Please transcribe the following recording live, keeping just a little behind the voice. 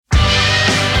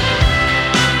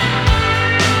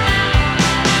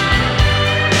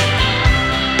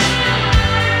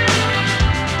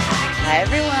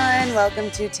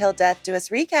welcome to Till Death Do Us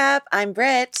Recap. I'm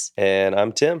Britt. And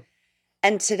I'm Tim.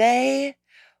 And today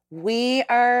we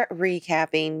are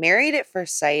recapping Married at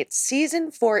First Sight,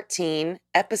 Season 14,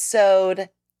 Episode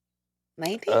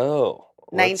 19? Oh.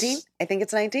 19? I think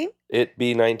it's 19. It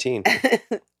be 19.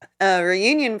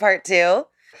 Reunion Part 2.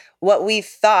 What we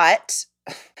thought,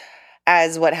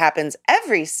 as what happens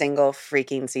every single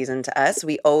freaking season to us,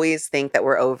 we always think that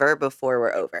we're over before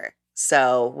we're over.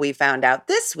 So we found out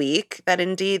this week that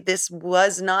indeed this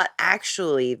was not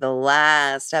actually the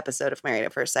last episode of Married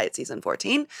at First Sight Season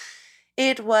 14.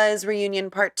 It was Reunion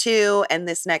Part 2, and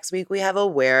this next week we have a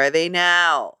Where Are They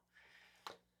Now?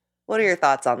 What are your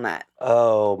thoughts on that?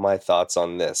 Oh, my thoughts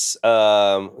on this.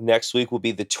 Next week will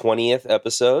be the 20th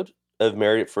episode of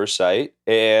Married at First Sight,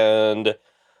 and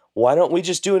why don't we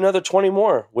just do another 20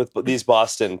 more with these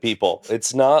Boston people?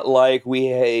 It's not like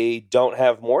we don't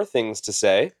have more things to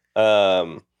say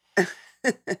about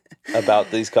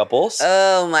these couples.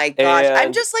 Oh my gosh. And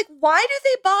I'm just like, why do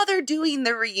they bother doing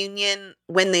the reunion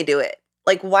when they do it?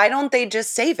 Like, why don't they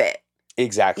just save it?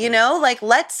 Exactly. You know, like,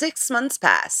 let 6 months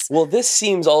pass. Well, this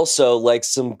seems also like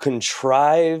some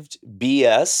contrived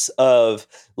BS of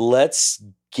let's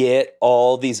get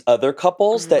all these other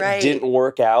couples that Right. didn't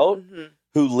work out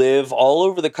who live all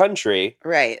over the country.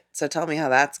 Right. So tell me how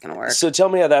that's going to work. So tell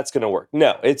me how that's going to work.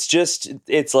 No, it's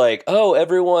like, oh,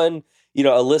 everyone,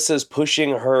 Alyssa's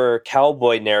pushing her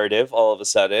cowboy narrative all of a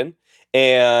sudden.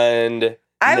 And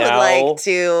I would like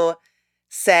to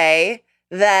say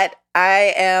that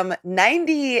I am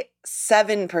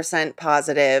 97%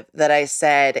 positive that I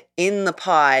said in the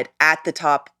pod at the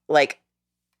top, like,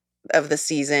 of the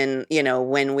season,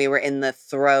 when we were in the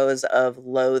throes of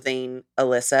loathing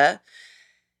Alyssa,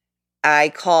 I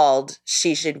called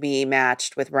she should be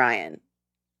matched with Ryan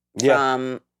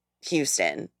from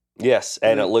Houston. Yes,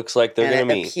 and it looks like they're going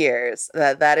to meet. It appears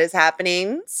that is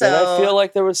happening. So, and I feel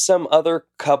like there was some other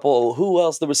couple. Who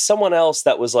else? There was someone else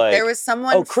that was like... There was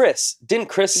someone... Oh, Chris. Didn't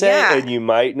Chris say, and you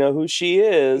might know who she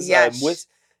is? Yeah.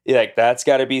 Like, that's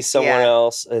got to be someone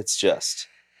else. It's just...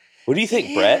 What do you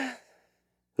think, Brett?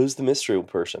 Who's the mystery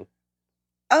person?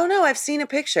 Oh, no, I've seen a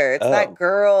picture. It's that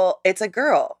girl. It's a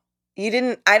girl.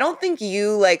 I don't think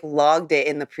you logged it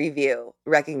in the preview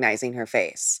recognizing her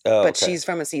face. But she's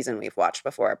from a season we've watched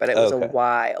before, but it was a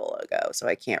while ago, so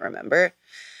I can't remember.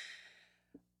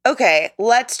 Okay,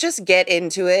 let's just get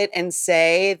into it and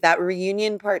say that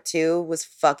Reunion Part 2 was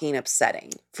fucking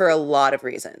upsetting for a lot of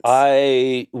reasons.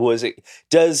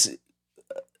 Does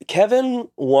Kevin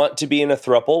want to be in a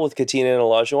throuple with Katina and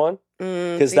Olajuwon?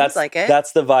 Because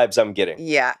that's the vibes I'm getting.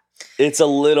 Yeah. It's a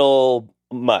little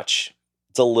much.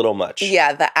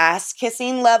 Yeah, the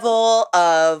ass-kissing level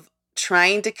of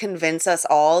trying to convince us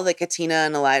all that Katina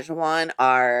and Olajuwon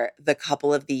are the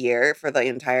couple of the year for the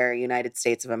entire United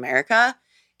States of America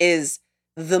is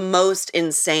the most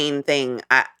insane thing.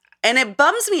 And it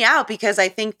bums me out because I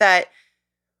think that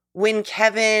when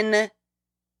Kevin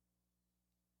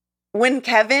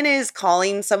is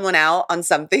calling someone out on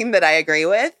something that I agree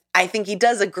with, I think he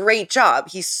does a great job.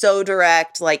 He's so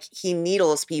direct, like he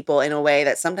needles people in a way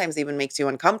that sometimes even makes you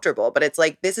uncomfortable. But it's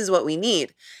like, this is what we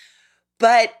need.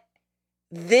 But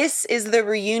this is the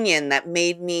reunion that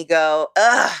made me go,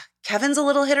 ugh, Kevin's a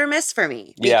little hit or miss for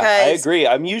me. Yeah, I agree.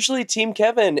 I'm usually Team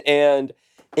Kevin, and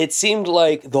it seemed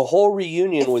like the whole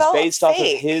reunion was based off of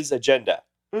his agenda.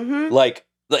 Mm-hmm. Like,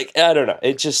 I don't know.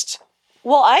 It just...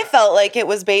 Well, I felt like it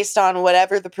was based on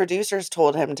whatever the producers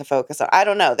told him to focus on. I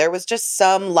don't know. There was just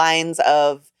some lines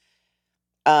of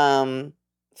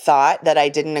thought that I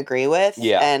didn't agree with.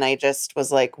 Yeah. And I just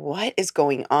was like, what is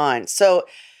going on? So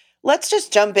let's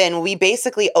just jump in. We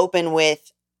basically open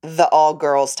with the all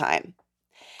girls time.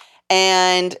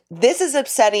 And this is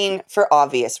upsetting for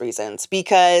obvious reasons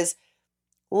because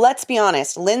let's be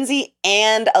honest, Lindsay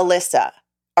and Alyssa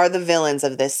are the villains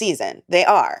of this season. They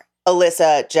are.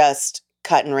 Alyssa just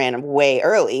cut and ran way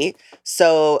early.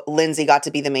 So Lindsay got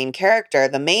to be the main character,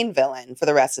 the main villain for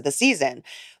the rest of the season.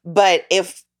 But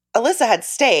if Alyssa had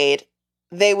stayed,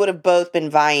 they would have both been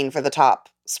vying for the top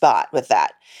spot with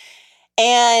that.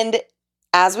 And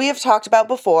as we have talked about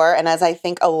before, and as I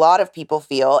think a lot of people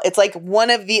feel, it's like one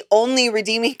of the only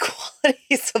redeeming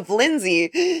qualities of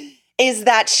Lindsay is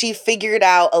that she figured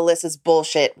out Alyssa's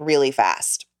bullshit really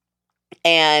fast.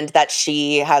 And that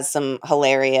she has some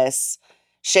hilarious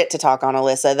shit to talk on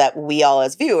Alyssa that we all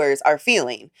as viewers are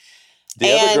feeling.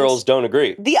 The other girls don't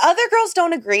agree.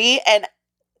 And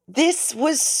this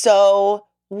was so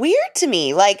weird to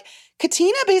me. Like,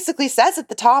 Katina basically says at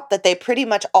the top that they pretty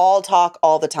much all talk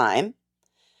all the time.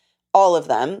 All of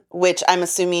them, which I'm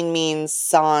assuming means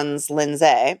sans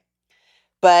Lindsay.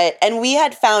 And we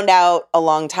had found out a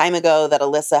long time ago that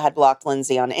Alyssa had blocked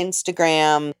Lindsay on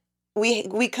Instagram.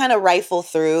 We kind of rifle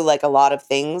through like a lot of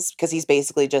things because he's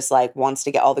basically just like wants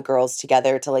to get all the girls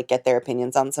together to like get their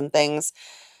opinions on some things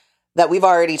that we've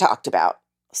already talked about.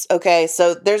 Okay,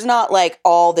 so there's not like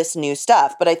all this new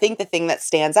stuff, but I think the thing that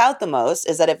stands out the most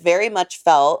is that it very much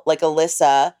felt like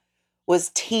Alyssa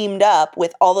was teamed up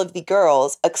with all of the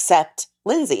girls except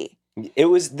Lindsay.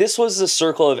 This was the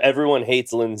circle of everyone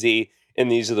hates Lindsay,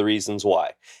 and these are the reasons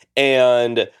why.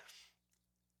 And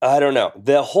I don't know.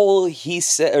 The whole he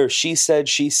said or she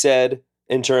said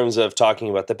in terms of talking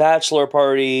about the bachelor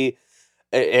party,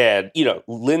 and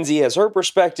Lindsay has her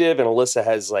perspective and Alyssa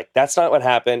has like, that's not what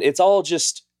happened. It's all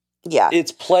just,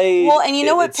 it's played. Well,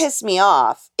 and what pissed me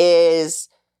off is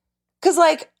because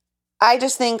like, I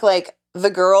just think like the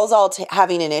girls all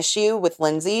having an issue with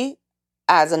Lindsay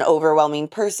as an overwhelming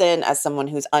person, as someone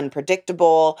who's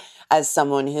unpredictable, as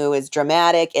someone who is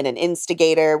dramatic and an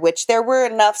instigator, which there were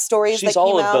enough stories She's that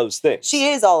came all of out. those things. She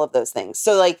is all of those things.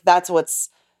 So like, that's what's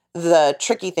the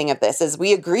tricky thing of this is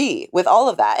we agree with all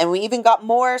of that. And we even got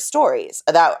more stories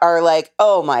that are like,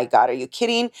 oh my God, are you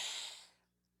kidding?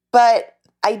 But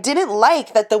I didn't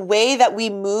like that the way that we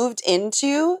moved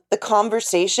into the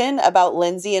conversation about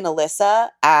Lindsay and Alyssa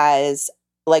as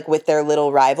like with their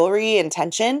little rivalry and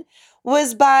tension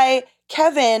was by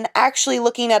Kevin actually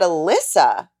looking at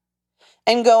Alyssa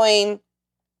and going,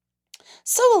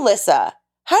 so Alyssa,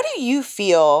 how do you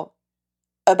feel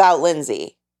about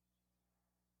Lindsay?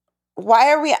 Why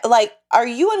are we like, are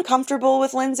you uncomfortable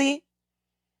with Lindsay?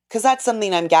 Because that's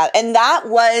something I'm gathering. And that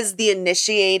was the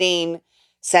initiating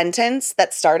sentence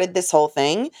that started this whole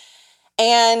thing.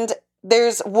 And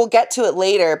we'll get to it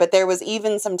later, but there was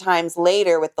even some times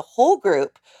later with the whole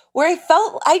group where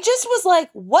I just was like,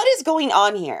 what is going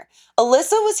on here?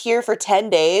 Alyssa was here for 10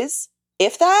 days,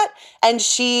 if that, and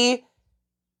she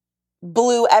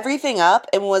blew everything up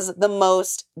and was the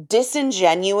most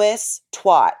disingenuous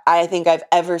twat I think I've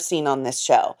ever seen on this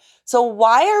show. So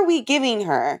why are we giving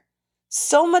her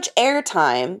so much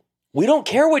airtime? We don't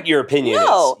care what your opinion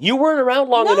is. You weren't around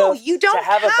long enough to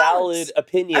have a valid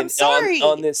opinion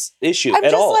on this issue I'm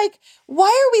at just all. like, why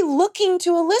are we looking to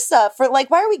Alyssa for like,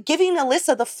 why are we giving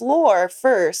Alyssa the floor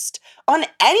first on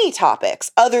any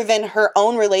topics other than her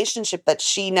own relationship that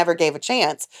she never gave a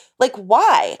chance? Like,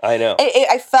 why? I know.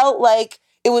 I felt like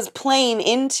it was playing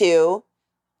into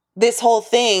this whole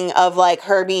thing of like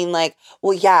her being like,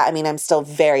 well, yeah, I mean, I'm still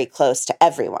very close to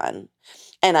everyone.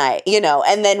 And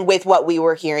and then with what we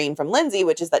were hearing from Lindsay,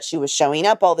 which is that she was showing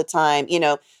up all the time,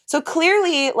 so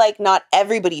clearly like not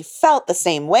everybody felt the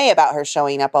same way about her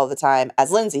showing up all the time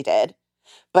as Lindsay did.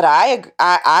 But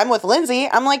I'm with Lindsay.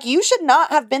 I'm like, you should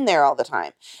not have been there all the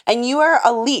time. And you are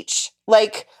a leech.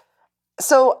 Like,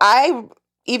 so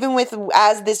even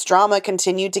as this drama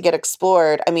continued to get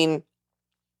explored, I mean,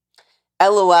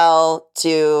 LOL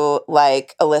to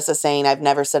like Alyssa saying, I've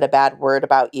never said a bad word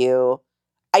about you.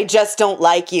 I just don't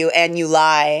like you and you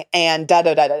lie and da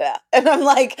da da da da. And I'm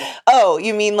like, oh,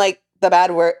 you mean like the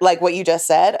bad word, like what you just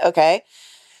said? Okay.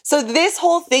 So this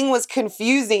whole thing was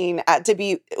confusing to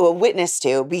be a witness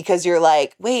to because you're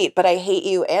like, wait, but I hate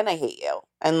you and I hate you.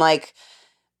 And like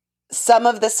some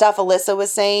of the stuff Alyssa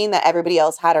was saying that everybody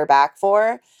else had her back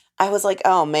for, I was like,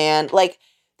 oh man, like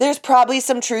there's probably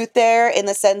some truth there in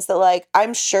the sense that like,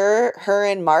 I'm sure her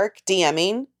and Mark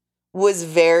DMing was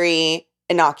very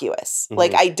innocuous. Mm-hmm.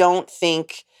 Like, I don't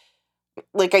think,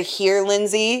 like, I hear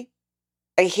Lindsay,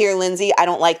 I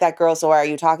don't like that girl, so why are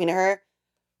you talking to her?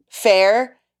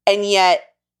 Fair. And yet,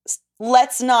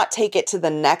 let's not take it to the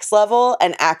next level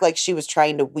and act like she was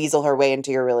trying to weasel her way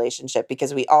into your relationship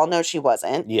because we all know she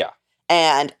wasn't. Yeah.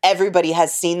 And everybody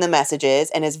has seen the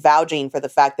messages and is vouching for the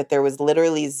fact that there was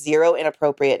literally zero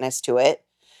inappropriateness to it.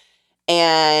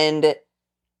 And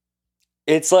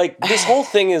it's like this whole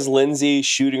thing is Lindsay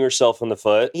shooting herself in the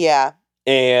foot. Yeah.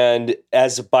 And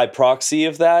as by proxy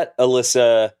of that,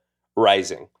 Alyssa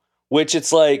rising. Which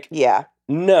it's like, yeah.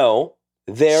 No.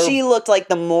 She looked like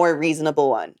the more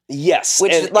reasable one. Yes.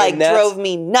 Which drove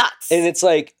me nuts. And it's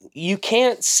like, you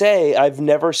can't say, I've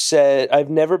never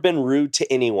been rude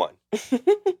to anyone.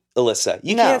 Alyssa.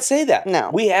 You can't say that.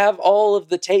 No. We have all of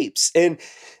the tapes. And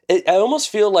I almost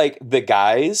feel like the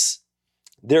guys,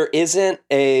 there isn't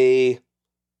a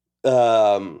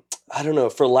I don't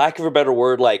know, for lack of a better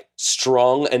word, like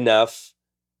strong enough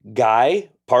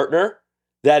partner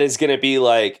that is going to be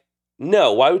like,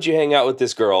 no, why would you hang out with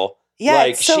this girl? Yeah,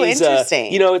 like, it's so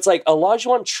interesting. It's like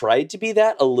Olajuwon tried to be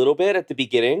that a little bit at the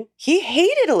beginning. He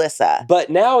hated Alyssa. But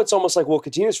now it's almost like, well,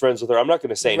 Katina's friends with her. I'm not going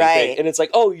to say anything. Right. And it's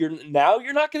like, oh, you're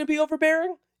not going to be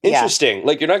overbearing? Interesting. Yeah.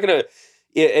 Like, you're not going to,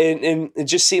 and it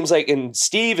just seems like, and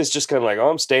Steve is just kind of like, oh,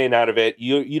 I'm staying out of it.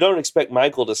 You don't expect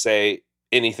Michael to say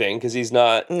anything because he's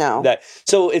not No. that.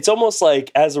 So it's almost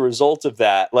like as a result of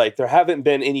that, like there haven't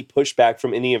been any pushback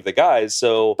from any of the guys.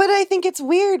 So, But I think it's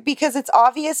weird because it's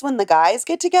obvious when the guys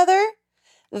get together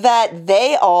that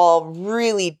they all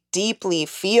really deeply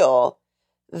feel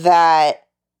that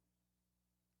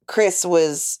Chris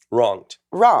was wronged.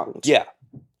 wronged. Yeah.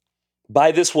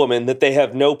 By this woman that they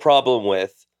have no problem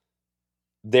with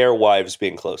their wives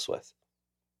being close with.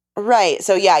 Right.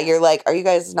 So yeah, you're like, are you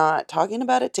guys not talking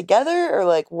about it together or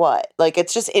like what? Like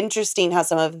it's just interesting how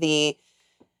some of the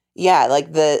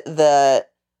like the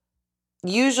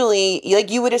usually like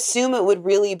you would assume it would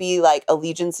really be like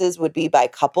allegiances would be by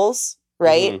couples,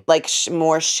 right? Mhm. Like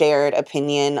more shared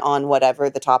opinion on whatever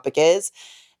the topic is.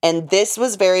 And this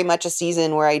was very much a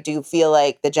season where I do feel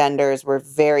like the genders were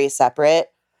very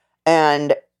separate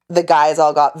and the guys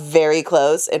all got very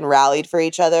close and rallied for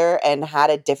each other and had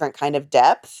a different kind of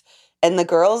depth. And the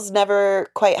girls never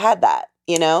quite had that,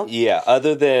 you know? Yeah,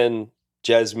 other than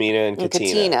Jasmina and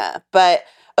Katina. But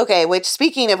okay, which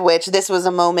speaking of which, this was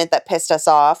a moment that pissed us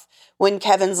off when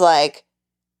Kevin's like,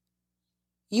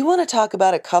 you want to talk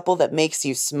about a couple that makes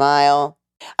you smile?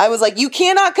 I was like, you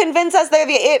cannot convince us they're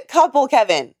the it couple,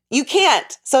 Kevin. You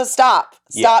can't. So stop.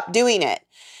 Stop doing it.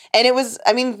 And it was,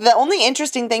 I mean, the only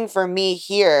interesting thing for me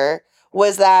here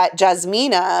was that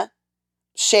Jasmina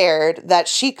shared that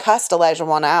she cussed Elijah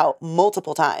out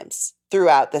multiple times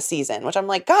throughout the season, which I'm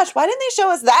like, gosh, why didn't they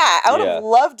show us that? I would have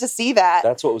loved to see that.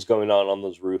 That's what was going on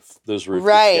those roof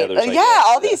right. get-togethers,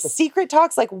 all these secret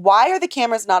talks. Like, why are the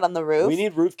cameras not on the roof? We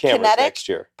need roof cameras Kinetic next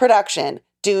year. Production.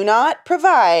 Do not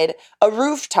provide a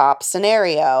rooftop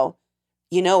scenario.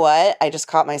 You know what? I just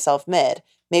caught myself mid.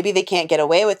 Maybe they can't get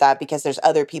away with that because there's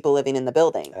other people living in the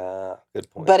building. Good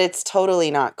point. But it's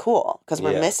totally not cool because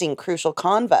we're missing crucial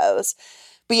convos.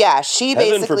 But yeah, she Heaven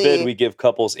basically... forbid we give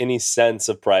couples any sense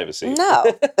of privacy. No,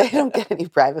 they don't get any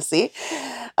privacy.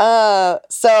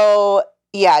 So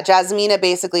yeah, Jasmina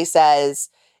basically says...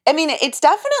 I mean, it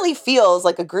definitely feels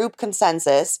like a group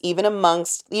consensus, even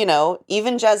amongst,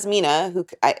 even Jasmina, who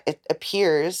it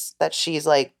appears that she's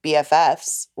like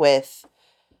BFFs with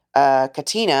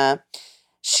Katina.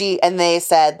 And they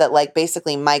said that like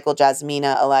basically Michael,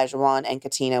 Jasmina, Elijah and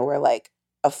Katina were like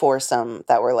a foursome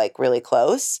that were like really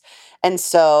close. And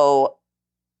so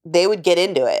they would get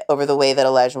into it over the way that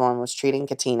Elijah was treating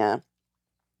Katina.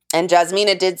 And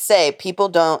Jasmina did say people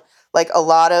don't like a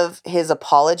lot of his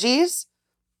apologies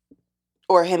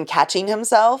or him catching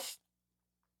himself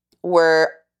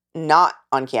were not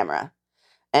on camera.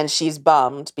 And she's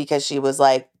bummed because she was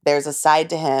like, there's a side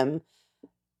to him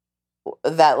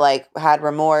that like had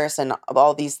remorse and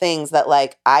all these things that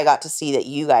like I got to see that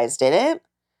you guys didn't.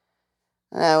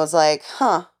 And I was like,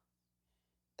 huh,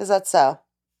 is that so?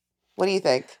 What do you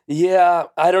think? Yeah,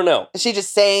 I don't know. Is she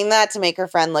just saying that to make her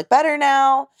friend look better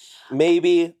now?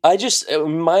 Maybe.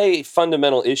 My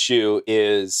fundamental issue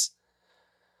is,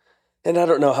 and I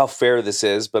don't know how fair this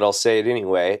is, but I'll say it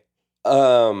anyway.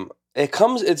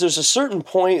 There's a certain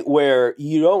point where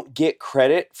you don't get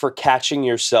credit for catching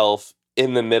yourself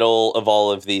in the middle of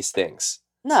all of these things.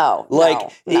 No,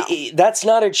 that's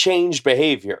not a changed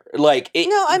behavior.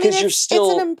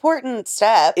 It's an important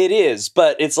step. It is,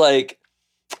 but it's like,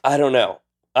 I don't know.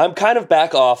 I'm kind of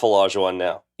back off Elijah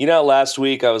now. Last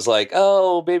week I was like,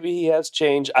 oh, maybe he has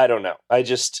changed. I don't know.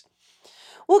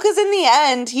 Well, because in the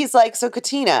end, he's like, so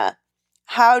Katina,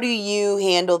 how do you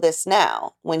handle this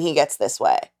now when he gets this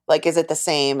way? Like, is it the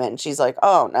same? And she's like,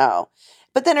 oh, no.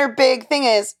 But then her big thing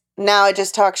is, now I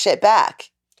just talk shit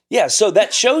back. Yeah, so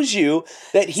that shows you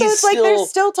that he's so it's like there's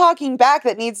still talking back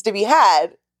that needs to be had.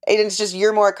 And it's just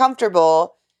you're more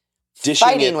comfortable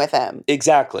fighting with him.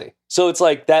 Exactly. So it's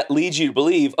like that leads you to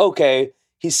believe, okay,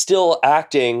 he's still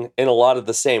acting in a lot of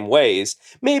the same ways.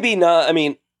 Maybe not. I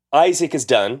mean, Isaac is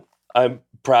done. I'm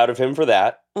proud of him for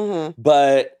that. Mm-hmm.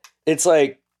 But it's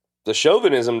like the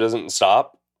chauvinism doesn't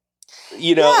stop.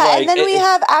 And then we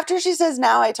have, after she says,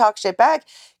 now I talk shit back,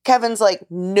 Kevin's like,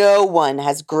 no one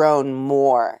has grown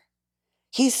more.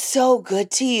 He's so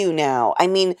good to you now. I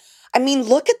mean,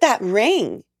 look at that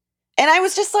ring. And I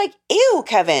was just like, ew,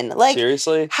 Kevin. Like,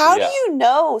 seriously? How do you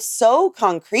know so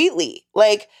concretely?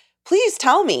 Like, please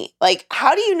tell me. Like,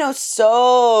 how do you know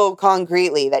so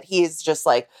concretely that he's just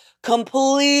like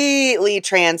completely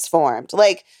transformed?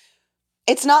 Like,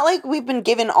 it's not like we've been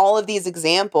given all of these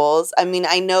examples. I mean,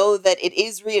 I know that it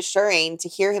is reassuring to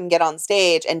hear him get on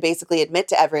stage and basically admit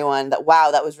to everyone that, wow,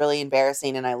 that was really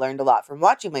embarrassing and I learned a lot from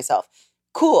watching myself.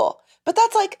 Cool. But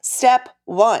that's like step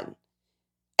one.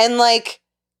 And like,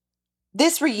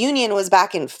 this reunion was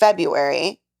back in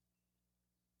February.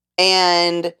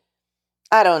 And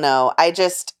I don't know.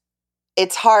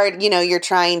 It's hard. You're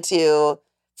trying to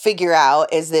figure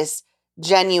out, is this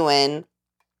genuine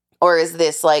or is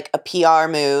this like a PR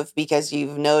move because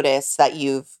you've noticed that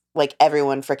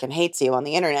everyone freaking hates you on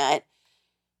the internet.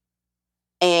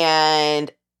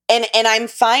 And I'm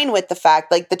fine with the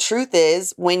fact, like, the truth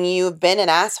is, when you've been an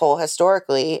asshole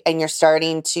historically and you're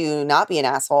starting to not be an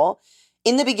asshole,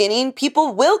 in the beginning,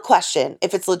 people will question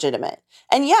if it's legitimate.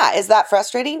 And yeah, is that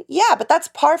frustrating? Yeah, but that's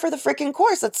par for the freaking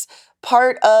course. That's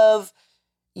part of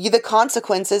the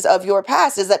consequences of your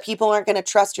past, is that people aren't going to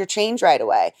trust your change right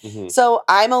away. Mm-hmm. So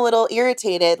I'm a little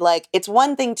irritated. Like, it's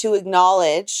one thing to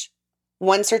acknowledge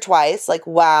once or twice, like,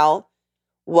 wow,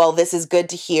 well, this is good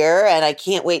to hear, and I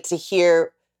can't wait to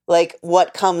hear, like,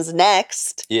 what comes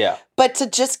next. Yeah. But to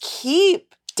just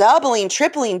keep doubling,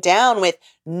 tripling down with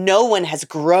no one has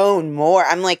grown more.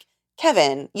 I'm like,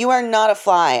 Kevin, you are not a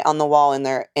fly on the wall in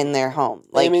their home.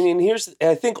 Like, I mean,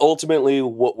 I think ultimately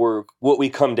what we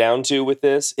come down to with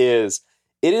this is,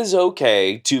 it is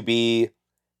okay to be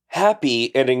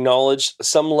happy and acknowledge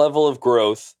some level of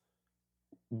growth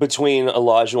between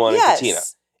Olajuwon and Katina.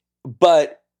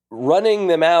 But running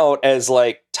them out as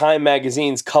like Time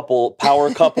Magazine's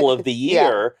power couple of the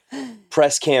year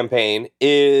press campaign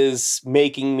is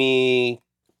making me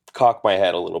cock my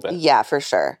head a little bit. Yeah, for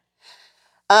sure.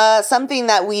 Something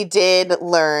that we did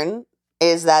learn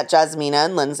is that Jasmina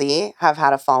and Lindsay have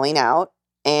had a falling out.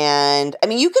 And I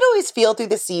mean, you could always feel through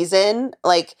the season,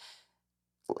 like,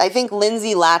 I think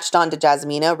Lindsay latched onto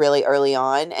Jasmina really early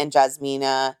on, and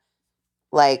Jasmina,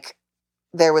 like,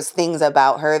 there was things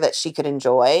about her that she could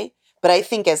enjoy. But I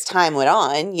think as time went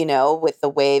on, with the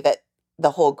way that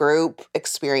the whole group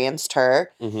experienced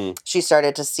her, she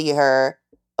started to see her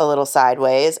a little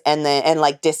sideways and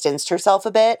like distanced herself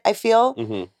a bit, I feel.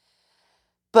 Mm-hmm.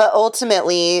 But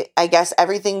ultimately, I guess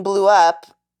everything blew up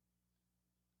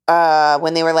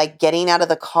when they were like getting out of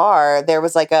the car. There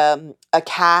was like a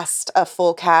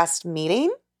full cast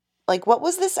meeting. Like, what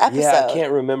was this episode? Yeah, I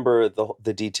can't remember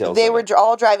the details. They were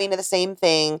all driving to the same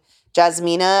thing.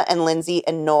 Jasmina and Lindsay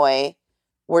and Noi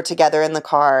were together in the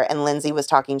car, and Lindsay was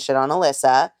talking shit on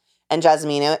Alyssa. And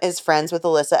Jasmina is friends with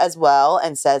Alyssa as well,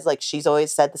 and says, like, she's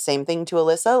always said the same thing to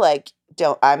Alyssa, like,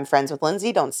 I'm friends with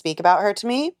Lindsay, don't speak about her to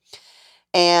me.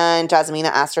 And Jasmina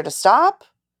asked her to stop.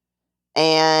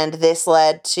 And this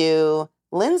led to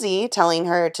Lindsay telling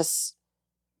her to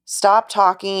stop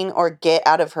talking or get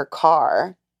out of her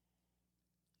car.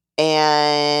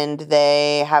 And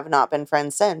they have not been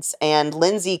friends since. And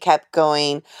Lindsay kept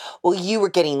going, well, you were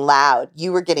getting loud.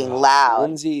 You were getting loud.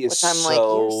 Lindsay is, which I'm like,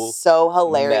 you're so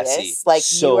hilarious. messy. Like,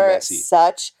 so you are messy.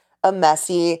 such a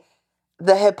messy.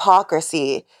 The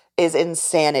hypocrisy is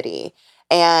insanity.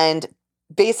 And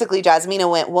basically, Jasmina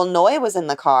went, well, Noi was in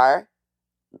the car.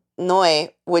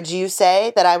 Noi, would you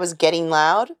say that I was getting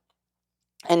loud?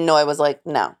 And Noi was like,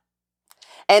 no.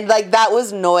 And like, that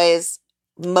was Noi's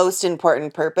most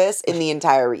important purpose in the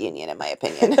entire reunion, in my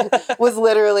opinion, was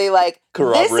literally like,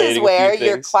 this is where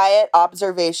your quiet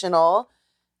observational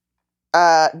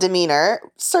demeanor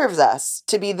serves us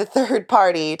to be the third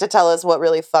party to tell us what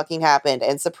really fucking happened.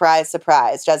 And surprise,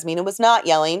 surprise, Jasmina was not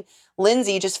yelling.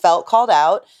 Lindsay just felt called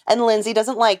out, and Lindsay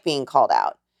doesn't like being called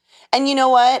out. And you know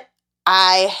what?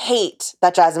 I hate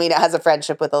that Jasmina has a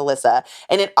friendship with Alyssa,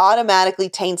 and it automatically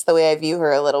taints the way I view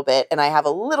her a little bit, and I have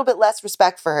a little bit less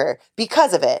respect for her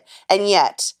because of it. And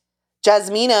yet,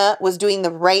 Jasmina was doing the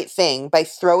right thing by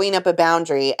throwing up a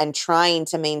boundary and trying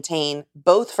to maintain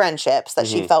both friendships that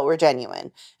she felt were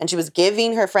genuine. And she was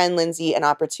giving her friend Lindsay an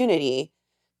opportunity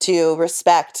to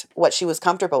respect what she was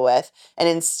comfortable with, and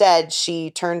instead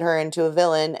she turned her into a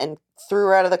villain and threw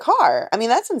her out of the car. I mean,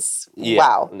 that's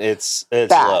wow. It's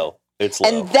bad. Low. It's low.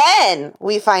 And then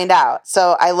we find out.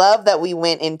 So I love that we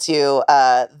went into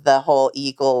the whole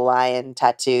eagle lion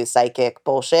tattoo psychic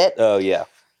bullshit. Oh, yeah.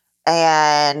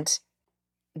 And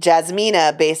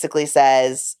Jasmina basically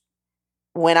says,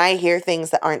 when I hear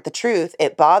things that aren't the truth,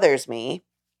 it bothers me.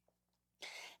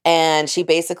 And she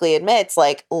basically admits,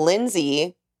 like,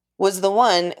 Lindsay was the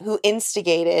one who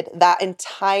instigated that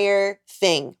entire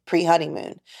thing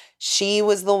pre-honeymoon. She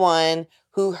was the one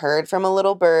who heard from a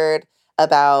little bird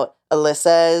about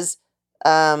Alyssa's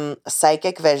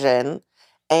psychic vision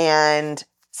and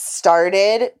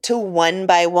started to one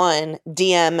by one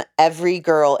DM every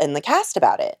girl in the cast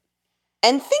about it.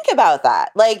 And think about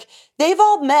that. Like, they've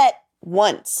all met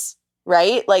once,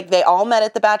 right? Like, they all met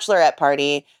at the bachelorette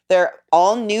party. They're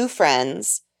all new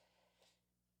friends.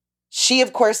 She,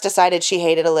 of course, decided she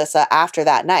hated Alyssa after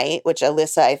that night, which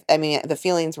Alyssa, I mean, the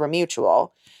feelings were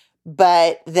mutual.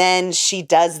 But then she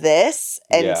does this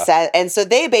and and so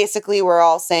they basically were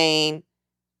all saying,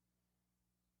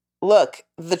 look,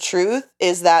 the truth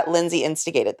is that Lindsay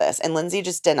instigated this, and Lindsay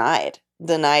just denied.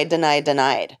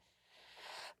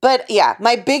 But yeah,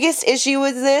 my biggest issue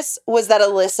with this was that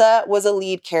Alyssa was a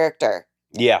lead character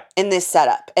Yeah. in this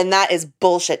setup, and that is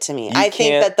bullshit to me. You I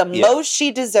think can't- that the yeah. most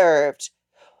she deserved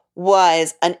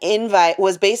was an invite,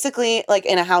 was basically like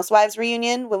in a Housewives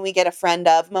reunion when we get a friend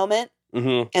of moment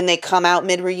Mm-hmm. and they come out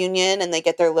mid-reunion and they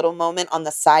get their little moment on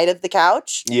the side of the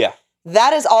couch. Yeah.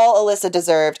 That is all Alyssa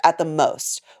deserved at the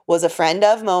most, was a friend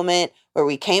of moment where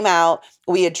we came out,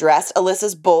 we addressed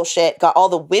Alyssa's bullshit, got all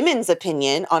the women's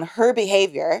opinion on her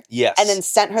behavior, Yes. and then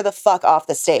sent her the fuck off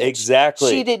the stage.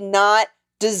 Exactly. She did not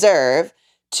deserve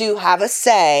to have a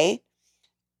say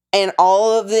in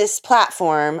all of this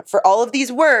platform for all of these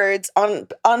words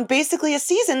on basically a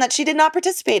season that she did not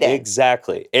participate in.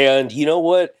 Exactly. And you know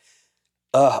what?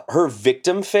 Her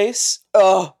victim face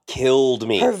killed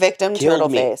me. Her victim Killed turtle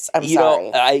me. face. I'm You sorry.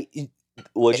 know,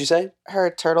 what'd you say? Her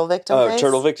turtle victim face?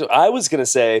 Turtle victim. I was going to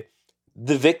say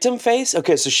the victim face.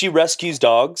 Okay, so she rescues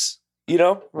dogs, you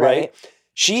know, right?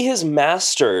 She has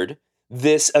mastered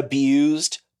this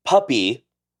abused puppy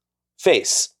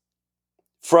face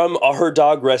from her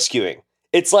dog rescuing.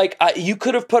 It's like you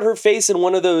could have put her face in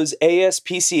one of those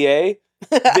ASPCA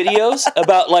videos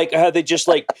about like how they just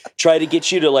like try to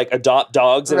get you to like adopt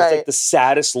dogs, and it's like the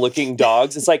saddest looking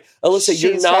dogs. It's like, Alyssa, She's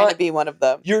you're trying not to be one of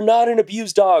them. You're not an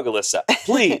abused dog, Alyssa.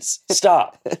 Please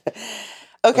stop.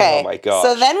 Okay. Oh my gosh.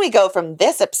 So then we go from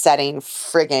this upsetting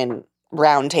friggin'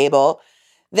 round table.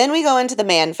 Then we go into the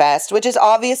Man Fest, which is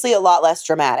obviously a lot less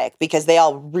dramatic because they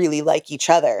all really like each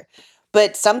other.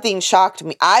 But something shocked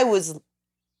me. I was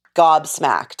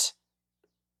gobsmacked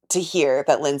to hear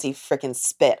that Lindsay freaking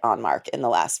spit on Mark in the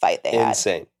last fight they had.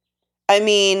 Insane. I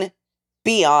mean,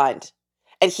 beyond.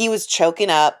 And he was choking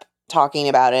up talking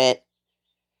about it.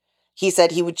 He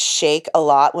said he would shake a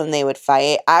lot when they would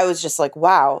fight. I was just like,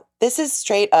 wow, this is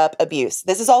straight up abuse.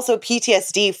 This is also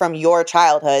PTSD from your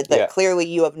childhood that clearly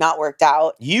you have not worked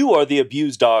out. You are the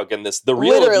abused dog in this, the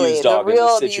real abused dog in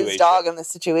this situation. The real abused dog in this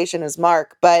situation is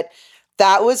Mark. But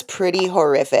that was pretty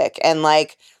horrific. And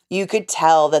like, you could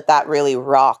tell that really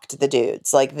rocked the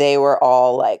dudes. Like, they were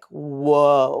all like,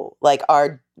 whoa. Like,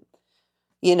 our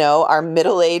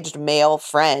middle-aged male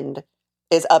friend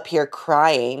is up here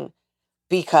crying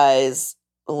because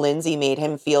Lindsay made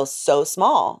him feel so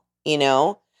small, you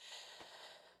know?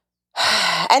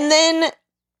 And then,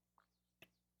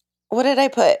 what did I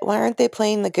put? Why aren't they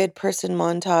playing the good person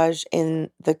montage in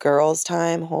the girls'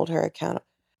 time? Hold her accountable.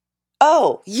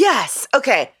 Oh, yes.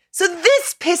 Okay. So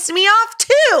this pissed me off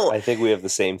too. I think we have the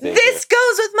same thing. This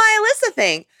goes with my Alyssa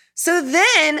thing. So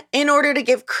then, in order to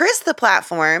give Chris the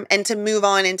platform and to move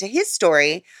on into his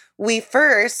story, we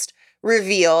first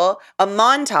reveal a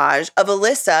montage of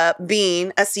Alyssa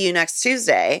being a See You Next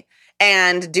Tuesday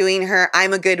and doing her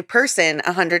I'm a good person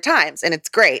 100 times. And it's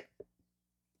great.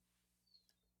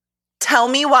 Tell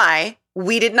me why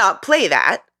we did not play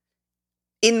that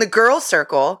in the girl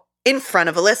circle in front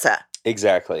of Alyssa.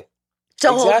 Exactly.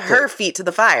 To hold her feet to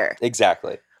the fire.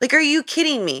 Exactly. Like, are you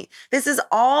kidding me? This is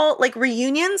all, like,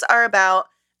 reunions are about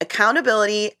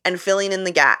accountability and filling in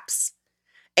the gaps.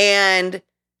 And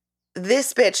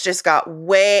this bitch just got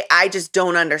I just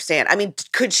don't understand. I mean,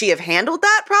 could she have handled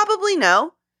that? Probably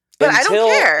no. But I don't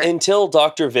care. Until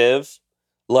Dr. Viv,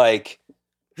 like,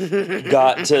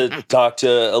 got to talk to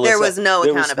Alyssa. There was no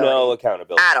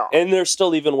accountability. At all. And there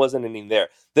still even wasn't any there.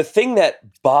 The thing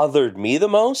that bothered me the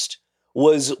most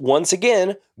was, once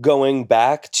again, going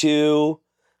back to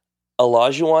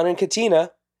Olajuwon and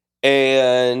Katina,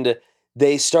 and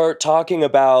they start talking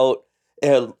about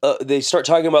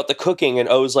the cooking, and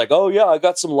O's like, oh yeah, I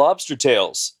got some lobster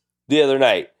tails the other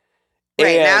night.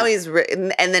 Right,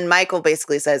 and and then Michael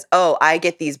basically says, oh, I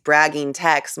get these bragging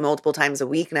texts multiple times a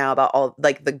week now about all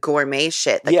like the gourmet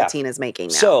shit that Katina's making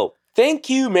now. So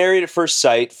thank you, Married at First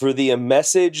Sight, for the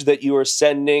message that you are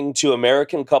sending to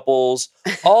American couples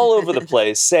all over the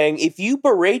place, saying if you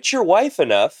berate your wife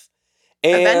enough,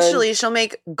 eventually she'll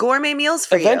make gourmet meals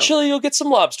for you. Eventually you'll get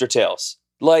some lobster tails.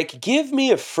 Like, give me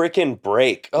a freaking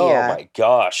break. Oh my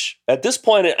gosh. At this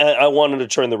point, I wanted to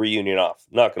turn the reunion off.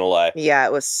 Not going to lie. Yeah,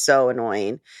 it was so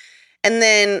annoying. And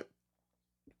then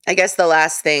I guess the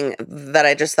last thing that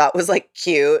I just thought was like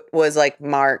cute was like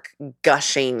Mark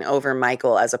gushing over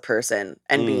Michael as a person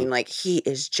and being like, he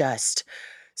is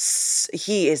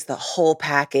the whole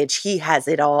package. He has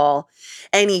it all.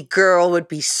 Any girl would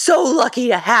be so lucky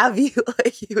to have you.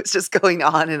 Like, he was just going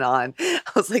on and on. I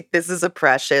was like, this is a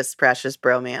precious, precious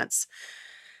bromance.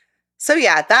 So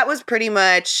yeah, that was pretty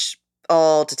much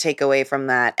all to take away from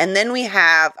that. And then we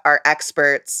have our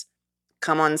experts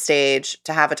come on stage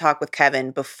to have a talk with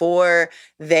Kevin before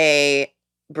they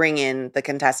bring in the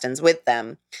contestants with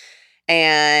them.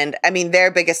 And I mean,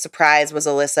 their biggest surprise was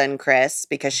Alyssa and Chris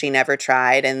because she never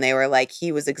tried. And they were like,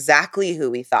 he was exactly who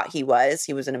we thought he was.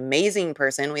 He was an amazing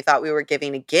person. We thought we were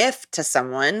giving a gift to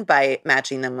someone by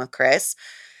matching them with Chris.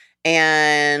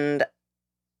 And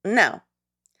no.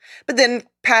 But then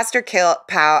Pastor Cal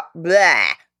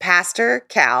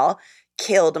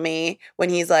killed me when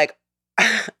he's like,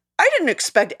 I didn't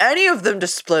expect any of them to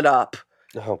split up.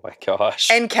 Oh my gosh.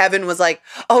 And Kevin was like,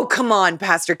 oh, come on,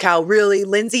 Pastor Cal. Really?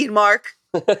 Lindsay and Mark?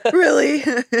 Really?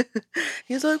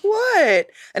 He's like, what?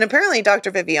 And apparently Dr.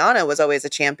 Viviana was always a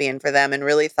champion for them and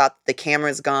really thought the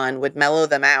camera's gone would mellow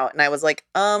them out. And I was like,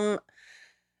 Viv,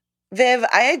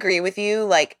 I agree with you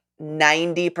like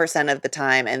 90% of the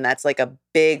time. And that's like a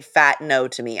big fat no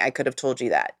to me. I could have told you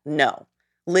that. No.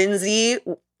 Lindsay,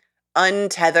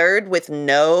 untethered with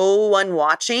no one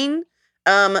watching,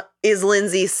 is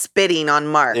Lindsay spitting on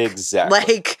Mark. Exactly.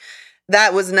 Like,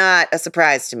 that was not a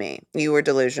surprise to me. You were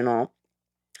delusional.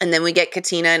 And then we get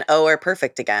Katina and O are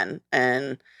perfect again.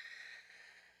 And,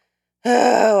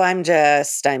 I'm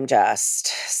just.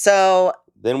 So.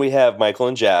 Then we have Michael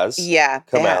and Jazz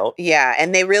come out. Yeah,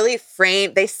 and they really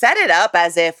they set it up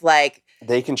as if, like,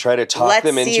 they can try to talk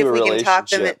them into a relationship. Let's see if we can talk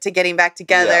them into getting back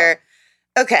together.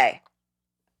 Yeah. Okay.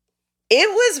 It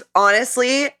was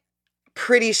honestly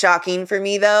pretty shocking for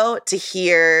me, though, to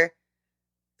hear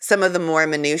some of the more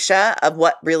minutia of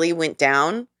what really went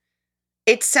down.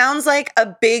 It sounds like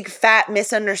a big fat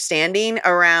misunderstanding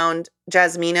around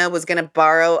Jasmina was going to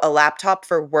borrow a laptop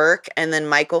for work and then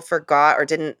Michael forgot or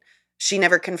didn't. She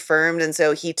never confirmed, and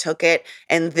so he took it.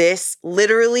 And this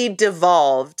literally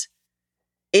devolved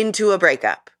into a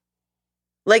breakup.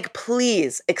 Like,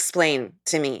 please explain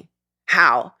to me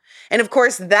how. And of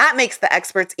course, that makes the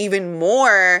experts even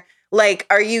more like,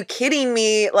 are you kidding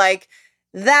me? Like,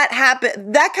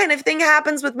 that kind of thing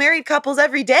happens with married couples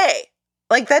every day.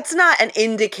 Like, that's not an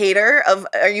indicator of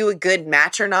are you a good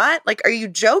match or not? Like, are you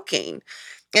joking?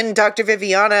 And Dr.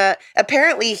 Viviana,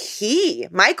 apparently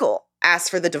Michael,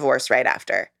 asked for the divorce right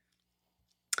after.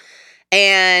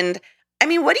 And I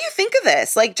mean, what do you think of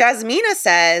this? Like, Jasmina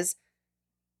says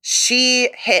she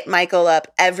hit Michael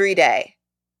up every day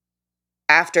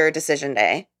after decision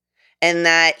day and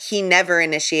that he never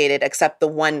initiated except the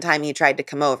one time he tried to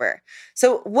come over.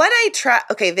 So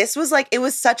this was like, it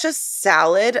was such a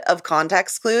salad of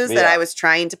context clues that I was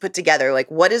trying to put together. Like,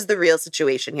 what is the real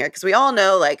situation here? Because we all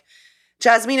know, like,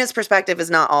 Jasmina's perspective is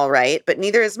not all right, but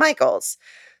neither is Michael's.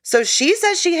 So she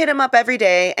says she hit him up every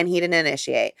day and he didn't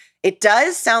initiate. It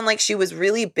does sound like she was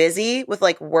really busy with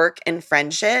like work and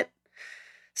friendship.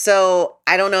 So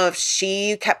I don't know if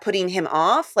she kept putting him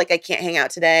off. Like, I can't hang out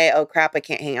today. Oh crap, I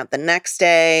can't hang out the next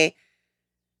day.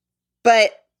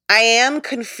 But I am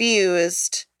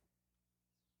confused.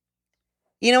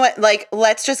 You know what? Like,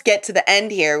 let's just get to the end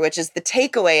here, which is the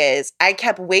takeaway is I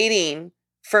kept waiting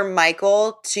for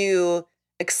Michael to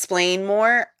explain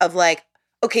more of like,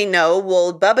 okay, no,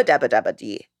 well, bubba dabba dabba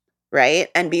dee, right?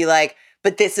 And be like,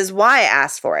 but this is why I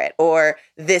asked for it, or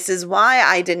this is why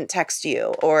I didn't text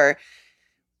you, or,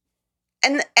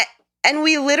 and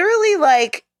we literally,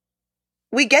 like,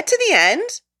 we get to the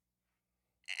end,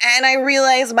 and I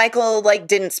realize Michael, like,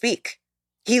 didn't speak.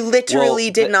 He literally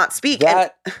did not speak.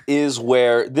 That is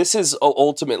where, this is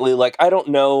ultimately, like, I don't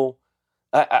know,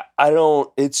 I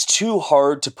don't, it's too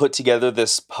hard to put together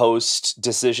this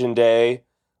post-decision day,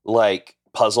 like,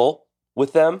 puzzle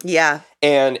with them. Yeah.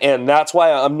 And that's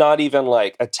why I'm not even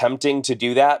like attempting to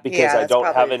do that because I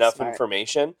don't have enough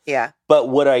information. Yeah. But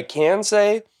what I can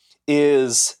say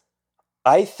is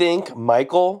I think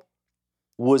Michael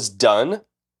was done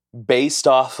based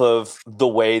off of the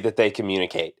way that they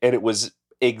communicate. And it was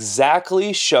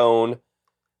exactly shown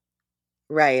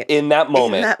right in that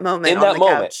moment. In that moment.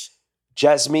 Couch.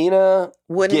 Jasmina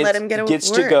wouldn't let him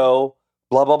gets to go,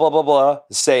 blah, blah, blah, blah, blah,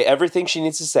 say everything she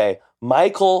needs to say.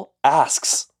 Michael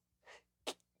asks,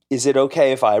 is it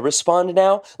okay if I respond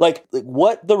now? Like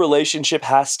what the relationship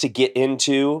has to get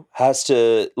into, has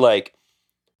to like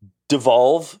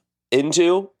devolve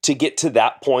into to get to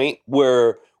that point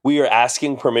where we are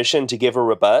asking permission to give a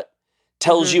rebut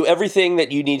tells you everything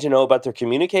that you need to know about their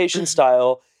communication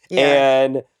style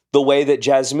and the way that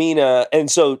Jasmina,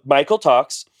 and so Michael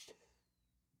talks,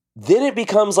 then it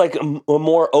becomes like a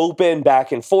more open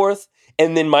back and forth.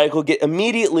 And then Michael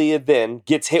immediately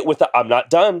gets hit with the, I'm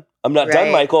not done,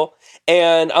 Michael.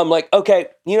 And I'm like, okay,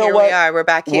 you know what? We are. We're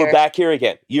back here. We're back here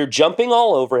again. You're jumping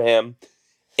all over him.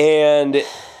 And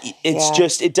it's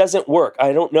just, it doesn't work.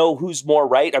 I don't know who's more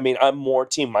right. I mean, I'm more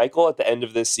Team Michael at the end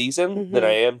of this season than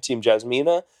I am Team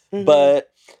Jasmina.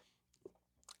 But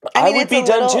I would be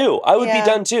done too. I would be yeah.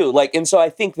 done too. Like, and so I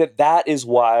think that is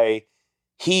why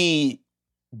he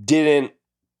didn't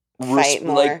Fight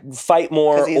more. like fight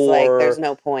more, Because he's or like, there's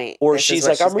no point. or This is she's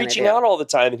what like, I'm gonna reaching do. out all the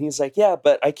time, and he's like, yeah,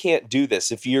 but I can't do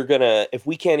this if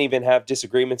we can't even have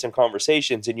disagreements and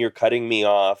conversations, and you're cutting me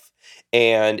off,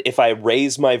 and if I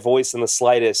raise my voice in the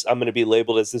slightest, I'm gonna be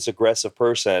labeled as this aggressive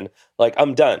person. Like,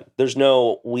 I'm done. There's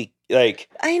no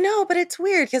I know, but it's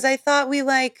weird because I thought we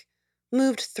like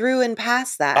moved through and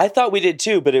past that. I thought we did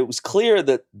too, but it was clear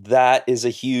that is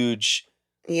a huge.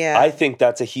 Yeah. I think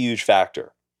that's a huge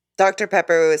factor. Dr.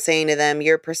 Pepper was saying to them,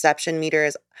 your perception meter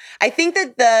is. I think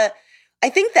the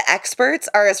experts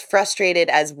are as frustrated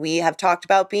as we have talked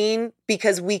about being,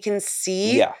 because we can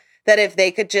see that if they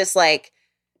could just like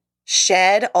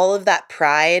shed all of that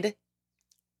pride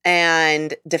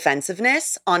and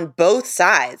defensiveness on both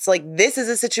sides. Like, this is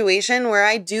a situation where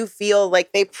I do feel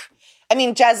like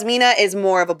Jasmina is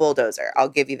more of a bulldozer. I'll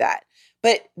give you that.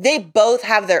 But they both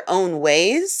have their own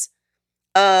ways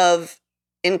of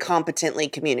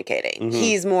incompetently communicating. Mhm.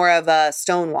 He's more of a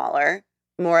stonewaller,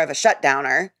 more of a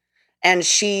shutdowner, and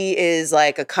she is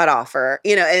like a cutoffer,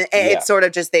 and it's sort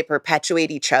of just they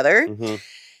perpetuate each other. Mm-hmm.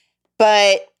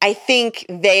 But I think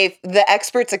the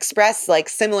experts express like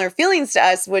similar feelings to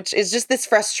us, which is just this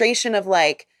frustration of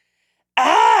like,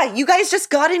 you guys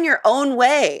just got in your own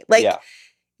way. Like,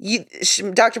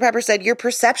 Dr. Pepper said, your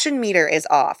perception meter is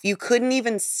off. You couldn't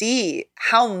even see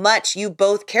how much you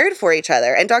both cared for each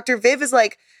other. And Dr. Viv is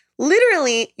like,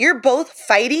 literally, you're both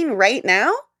fighting right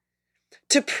now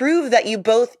to prove that you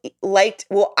both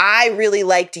I really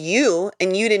liked you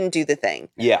and you didn't do the thing.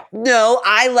 Yeah. No,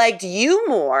 I liked you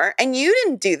more and you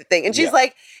didn't do the thing. And she's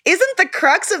like, isn't the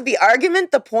crux of the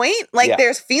argument the point? Like,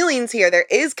 there's feelings here. There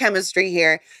is chemistry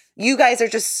here. You guys are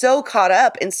just so caught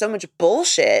up in so much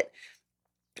bullshit.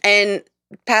 And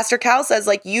Pastor Cal says,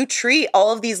 like, you treat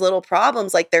all of these little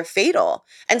problems like they're fatal.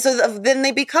 And so then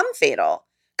they become fatal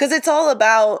because it's all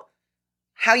about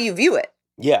how you view it.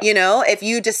 Yeah. If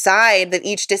you decide that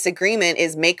each disagreement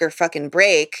is make or fucking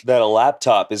break. That a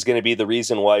laptop is going to be the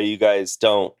reason why you guys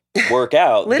don't work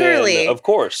out. Literally. Then, of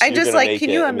course. I just like, can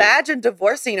you imagine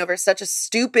divorcing over such a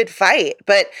stupid fight?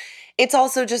 But it's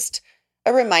also just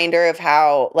a reminder of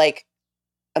how, like,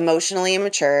 emotionally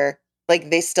immature, like,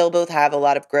 they still both have a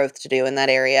lot of growth to do in that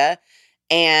area.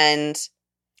 And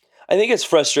I think it's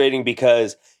frustrating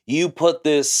because you put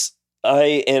this,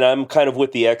 and I'm kind of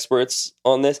with the experts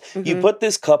on this. Mm-hmm. You put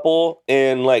this couple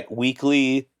in like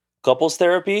weekly couples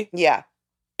therapy. Yeah.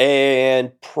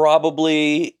 And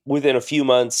probably within a few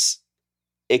months,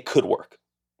 it could work.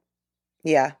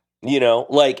 Yeah.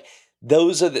 Like,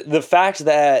 those are the fact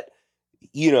that,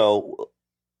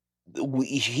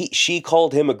 she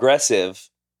called him aggressive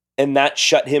and that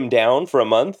shut him down for a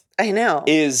month. I know.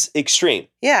 Is extreme.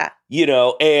 Yeah.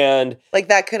 And like,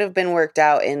 that could have been worked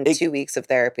out in 2 weeks of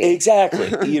therapy. Exactly.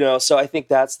 So I think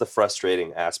that's the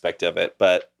frustrating aspect of it,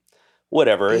 but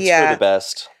whatever, it's for the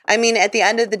best. I mean, at the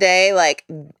end of the day, like,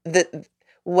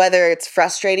 whether it's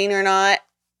frustrating or not,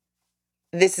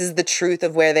 this is the truth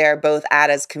of where they are both at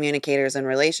as communicators in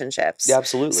relationships. Yeah,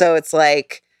 absolutely. So it's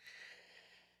like,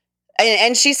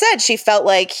 and she said she felt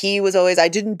like he was always, I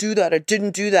didn't do that. And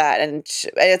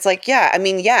it's like,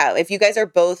 if you guys are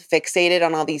both fixated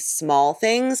on all these small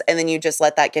things and then you just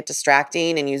let that get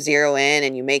distracting and you zero in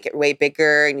and you make it way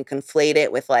bigger and you conflate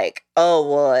it with like, oh,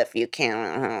 well, if you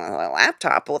can't have a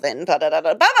laptop, well then, blah, blah, blah,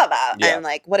 blah, blah, blah. Yeah. And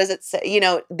like, what does it say?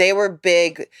 They were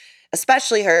big,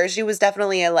 especially her. She was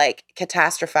definitely a like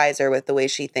catastrophizer with the way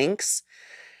she thinks.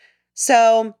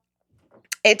 So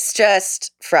it's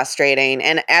just frustrating.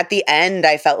 And at the end,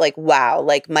 I felt like, wow,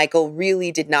 like Michael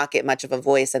really did not get much of a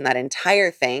voice in that entire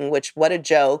thing, which what a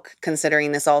joke,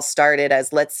 considering this all started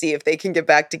as let's see if they can get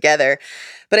back together.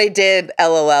 But I did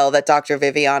LOL that Dr.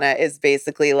 Viviana is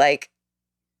basically like,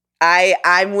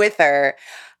 I'm with her.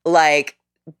 Like,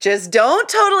 just don't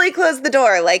totally close the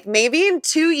door. Like, maybe in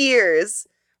 2 years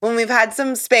when we've had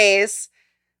some space,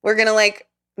 we're going to like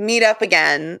meet up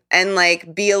again and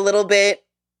like be a little bit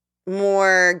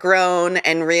more grown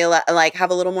and real, like have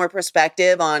a little more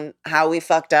perspective on how we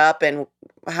fucked up and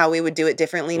how we would do it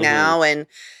differently now. And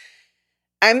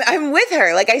I'm with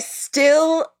her. Like, I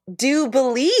still do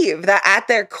believe that at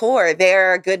their core,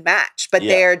 they're a good match, but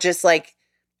they're just like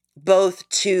both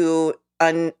too,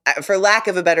 for lack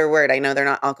of a better word, I know they're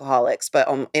not alcoholics,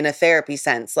 but in a therapy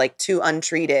sense, like too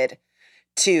untreated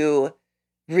to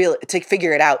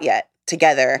figure it out yet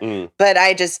together. But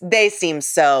they seem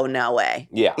so no way.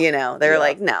 Yeah. They're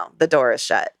like, no, the door is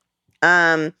shut.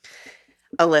 Alyssa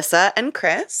and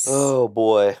Chris. Oh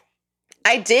boy.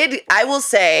 I will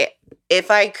say, if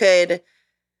I could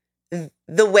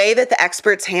the way that the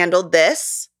experts handled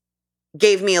this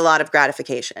gave me a lot of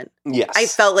gratification. Yes. I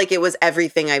felt like it was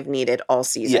everything I've needed all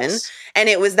season. Yes. And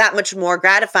it was that much more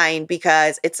gratifying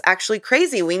because it's actually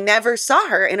crazy. We never saw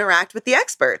her interact with the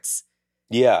experts.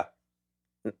 Yeah.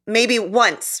 Maybe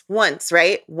once,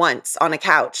 right? Once on a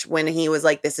couch when he was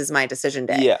like, this is my decision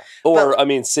day. Yeah. Or, I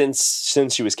mean, since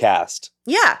she was cast.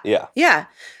 Yeah. Yeah. Yeah.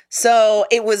 So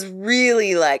it was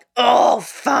really like, oh,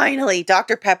 finally.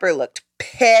 Dr. Pepper looked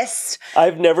pissed.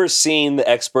 I've never seen the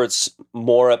experts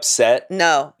more upset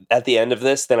No. at the end of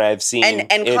this than I've seen. And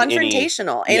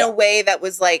confrontational in yeah. a way that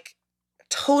was like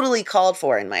totally called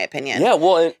for, in my opinion. Yeah.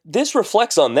 Well, and this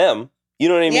reflects on them. You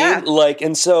know what I mean? Yeah. Like,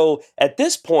 and so at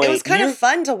this point, it was kind of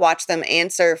fun to watch them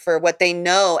answer for what they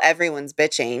know everyone's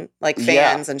bitching, like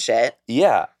fans and shit.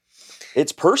 Yeah.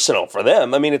 It's personal for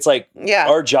them. I mean, it's like,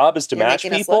 our job is to match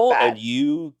people and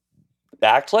you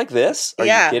act like this? Are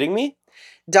you kidding me?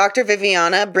 Dr.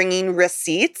 Viviana bringing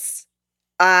receipts.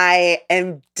 I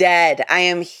am dead. I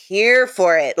am here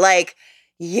for it. Like,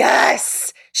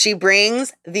 yes, she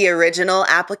brings the original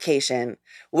application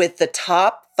with the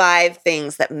top 5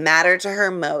 things that matter to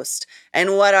her most.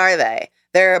 And what are they?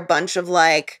 They're a bunch of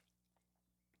like,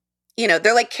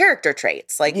 they're like character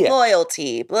traits, like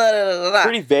loyalty, blah, blah, blah, blah.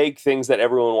 Pretty vague things that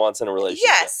everyone wants in a relationship.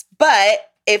 Yes,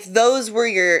 but if those were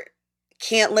your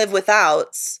can't live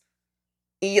withouts,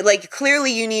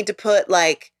 clearly you need to put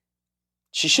like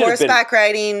she should horseback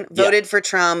riding, voted for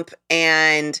Trump,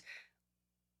 and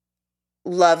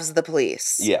loves the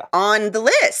police. Yeah. On the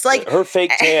list. Like her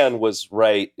fake tan was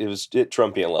right. It was at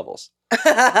Trumpian levels.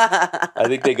 I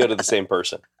think they go to the same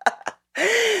person.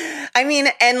 I mean,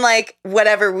 and like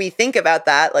whatever we think about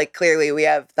that, like clearly we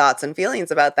have thoughts and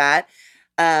feelings about that.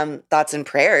 Thoughts and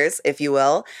prayers, if you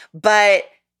will. But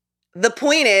the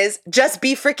point is, just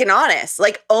be freaking honest.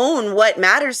 Like, own what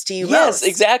matters to you most. Yes,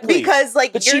 exactly. Because,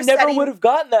 like, but she never would have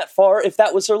gotten that far if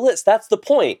that was her list. That's the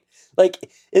point. Like,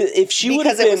 if she would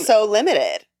have been... Because it was so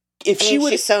limited.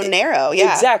 She's so narrow,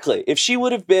 yeah. Exactly. If she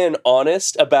would have been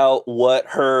honest about what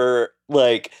her,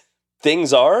 like,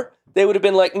 things are, they would have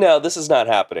been like, no, this is not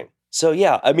happening. So,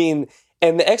 yeah, I mean...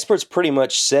 And the experts pretty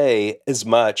much say as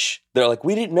much. They're like,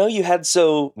 we didn't know you had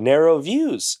so narrow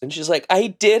views. And she's like, I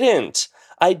didn't.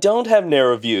 I don't have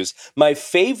narrow views. My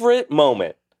favorite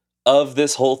moment of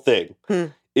this whole thing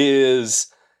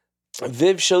is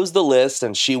Viv shows the list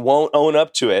and she won't own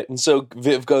up to it. And so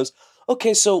Viv goes,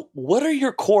 okay, so what are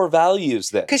your core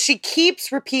values then? Because she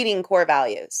keeps repeating core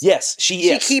values. Yes,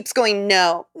 she keeps going,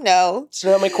 no. It's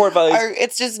not my core values.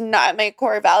 It's just not my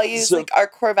core values. So, like, our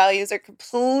core values are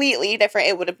completely different.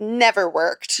 It would have never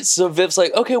worked. So Viv's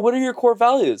like, okay, what are your core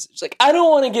values? She's like, I don't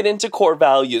want to get into core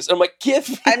values. I'm like,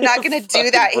 I'm not going to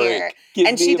do that here.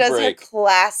 And she does her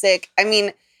classic. I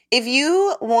mean, if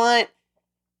you want,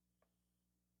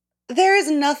 there is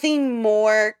nothing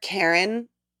more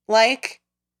Karen-like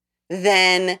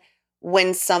than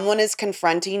when someone is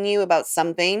confronting you about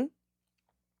something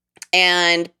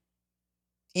and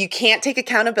you can't take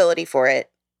accountability for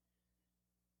it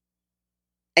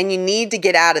and you need to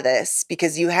get out of this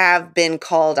because you have been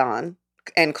called on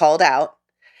and called out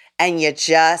and you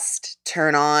just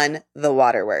turn on the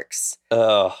waterworks.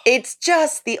 It's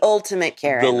just the ultimate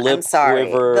Karen. The lip I'm sorry.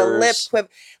 quivers. The lip quiver.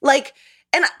 Like,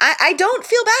 and I don't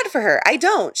feel bad for her. I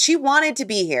don't. She wanted to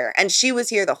be here and she was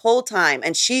here the whole time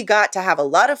and she got to have a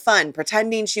lot of fun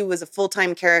pretending she was a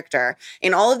full-time character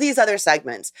in all of these other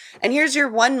segments. And here's your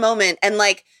one moment and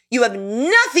like you have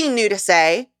nothing new to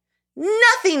say,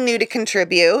 nothing new to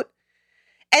contribute.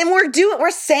 And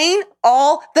we're saying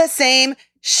all the same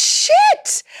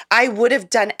shit. I would have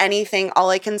done anything.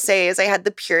 All I can say is I had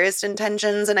the purest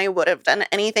intentions and I would have done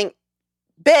anything.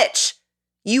 Bitch.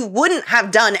 You wouldn't have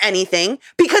done anything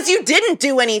because you didn't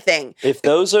do anything. If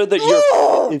those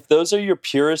are your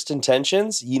purest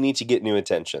intentions, you need to get new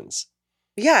intentions.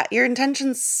 Yeah, your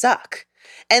intentions suck.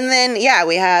 And then,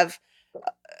 we have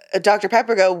Dr.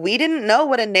 Pepper go, we didn't know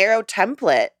what a narrow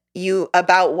template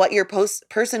about what your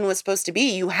person was supposed to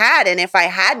be. You had, and if I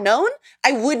had known,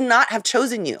 I would not have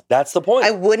chosen you. That's the point.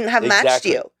 I wouldn't have matched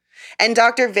you. And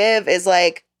Dr. Viv is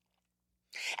like,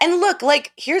 and look,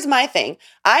 like, here's my thing.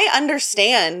 I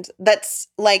understand that's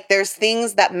like, there's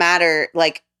things that matter,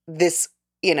 like this,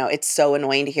 it's so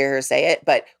annoying to hear her say it,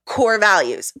 but core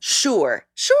values. Sure.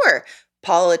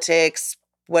 Politics,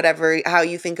 whatever, how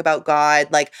you think about God.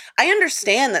 Like, I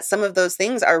understand that some of those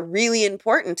things are really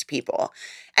important to people.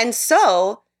 And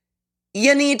so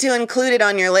you need to include it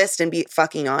on your list and be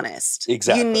fucking honest.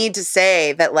 Exactly. You need to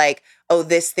say that, like, oh,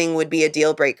 this thing would be a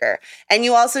deal breaker. And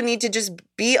you also need to just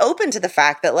be open to the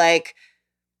fact that, like,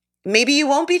 maybe you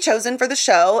won't be chosen for the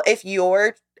show if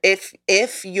your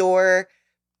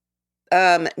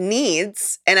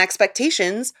needs and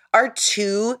expectations are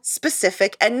too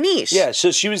specific and niche. Yeah,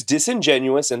 so she was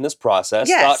disingenuous in this process,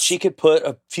 Yes. thought she could put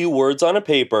a few words on a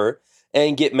paper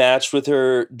and get matched with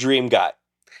her dream guy.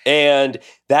 And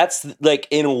that's like,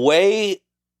 in a way,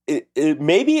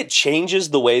 maybe it changes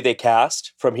the way they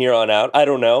cast from here on out. I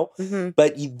don't know. Mm-hmm.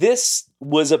 But this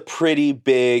had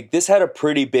a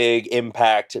pretty big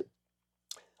impact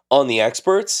on the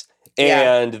experts.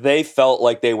 And they felt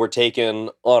like they were taken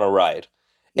on a ride.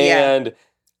 Yeah. And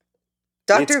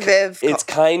Dr. Viv. It's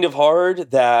kind of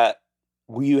hard that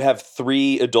you have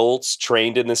 3 adults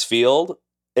trained in this field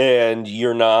and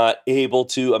you're not able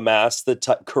to amass the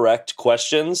correct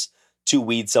questions to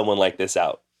weed someone like this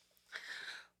out.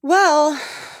 Well,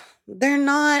 they're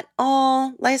not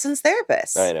all licensed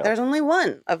therapists. I know. There's only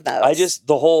one of those.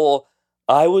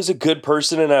 I was a good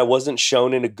person and I wasn't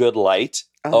shown in a good light.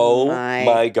 Oh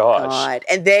my gosh. God.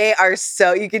 And they are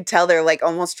so, you can tell they're like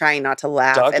almost trying not to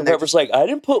laugh. Dr. Pepper's like, I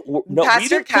didn't put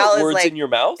Pastor Cal is words like, in your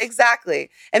mouth. Exactly.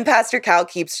 And Pastor Cal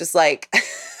keeps just like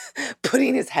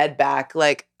putting his head back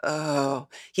like, oh,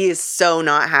 he is so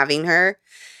not having her.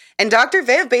 And Dr.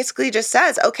 Viv basically just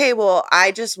says, okay, well,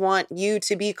 I just want you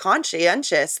to be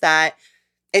conscientious that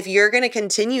if you're going to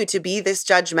continue to be this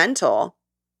judgmental,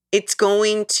 it's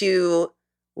going to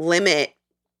limit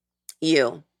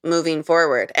you moving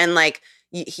forward. And like,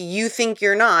 you think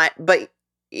you're not, but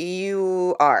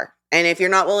you are. And if you're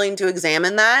not willing to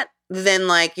examine that, then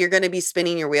like you're going to be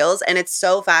spinning your wheels. And it's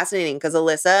so fascinating because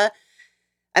Alyssa,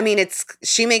 I mean,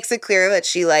 she makes it clear that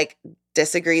she like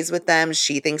disagrees with them.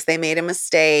 She thinks they made a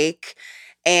mistake.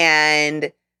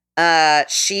 And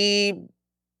she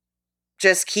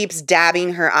just keeps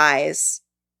dabbing her eyes,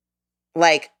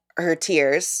 like her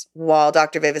tears, while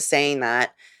Dr. Viv is saying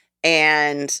that.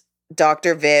 And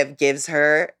Dr. Viv gives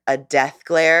her a death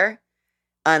glare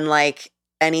unlike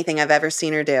anything I've ever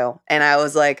seen her do. And I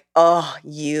was like, oh,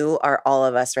 you are all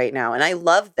of us right now. And I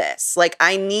love this. Like,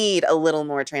 I need a little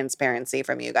more transparency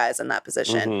from you guys in that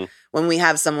position when we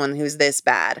have someone who's this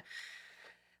bad.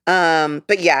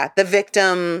 But yeah, the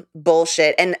victim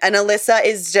bullshit. And Alyssa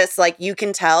is just like, you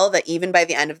can tell that even by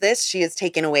the end of this, she has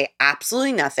taken away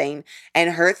absolutely nothing.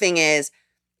 And her thing is,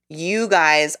 you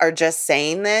guys are just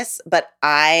saying this, but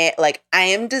I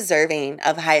am deserving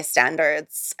of high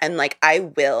standards and like I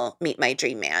will meet my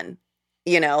dream man.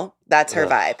 You know, that's her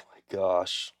vibe. Oh my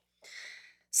gosh.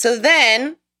 So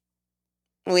then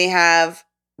we have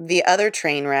the other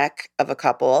train wreck of a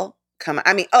couple come.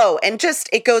 I mean, and just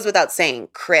it goes without saying,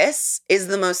 Chris is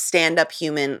the most stand-up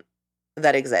human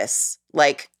that exists,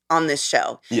 like on this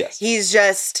show. Yes. He's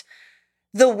just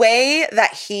the way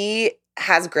that he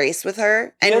has grace with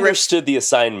her. And understood the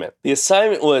assignment. The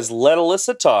assignment was let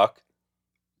Alyssa talk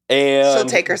and she'll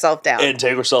take herself down.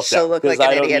 She'll look like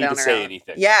an idiot on her own.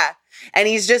 Anything. Yeah. And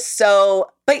he's just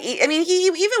so, but he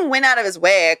even went out of his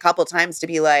way a couple times to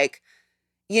be like,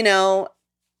 you know,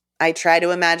 I try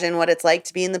to imagine what it's like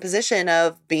to be in the position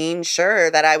of being sure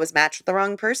that I was matched with the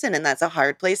wrong person. And that's a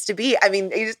hard place to be. I mean,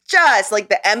 it's just like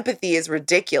the empathy is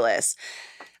ridiculous.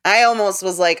 I almost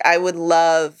was like,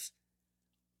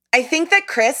 I think that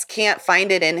Chris can't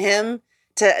find it in him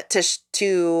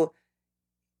to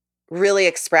really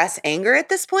express anger at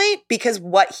this point because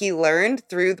what he learned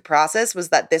through the process was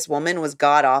that this woman was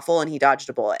god awful and he dodged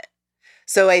a bullet.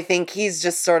 So I think he's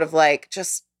just sort of like,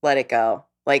 just let it go.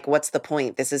 Like, what's the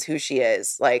point? This is who she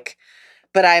is. Like,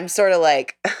 but I'm sort of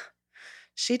like,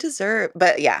 she deserved.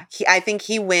 But yeah, I think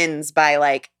he wins by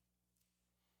like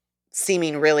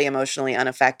seeming really emotionally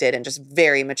unaffected and just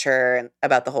very mature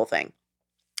about the whole thing.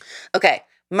 Okay,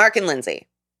 Mark and Lindsay.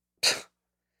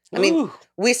 I mean,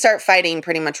 we start fighting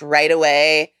pretty much right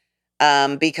away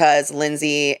because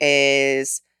Lindsay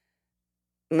is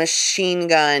machine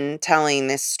gun telling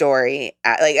this story.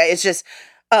 Like, it's just,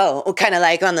 kind of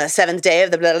like on the 7th day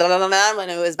of the blah, blah, blah, blah, when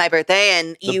it was my birthday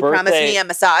and promised me a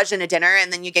massage and a dinner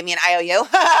and then you gave me an IOU.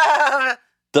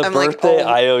 I'm birthday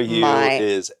IOU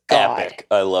is epic.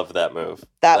 I love that move.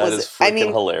 That is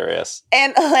freaking hilarious.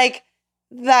 And like,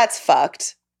 that's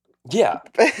fucked. Yeah,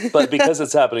 but because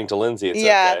it's happening to Lindsay, it's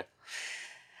okay.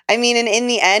 I mean, and in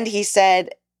the end, he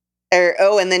said,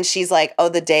 and then she's like,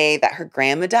 the day that her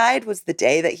grandma died was the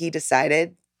day that he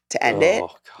decided to end it.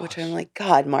 Gosh. Which I'm like,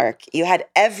 God, Mark, you had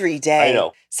every day. I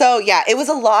know. So yeah, it was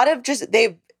a lot of just,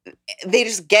 they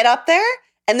just get up there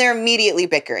and they're immediately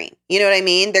bickering. You know what I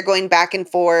mean? They're going back and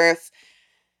forth.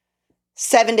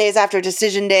 7 days after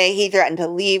decision day, he threatened to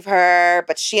leave her,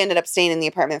 but she ended up staying in the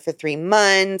apartment for 3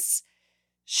 months.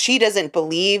 She doesn't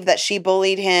believe that she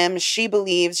bullied him. She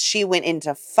believes she went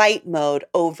into fight mode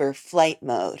over flight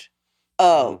mode.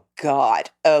 Oh,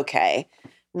 God. Okay.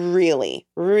 Really,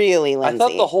 really, I Lindsay.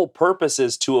 thought the whole purpose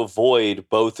is to avoid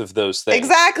both of those things.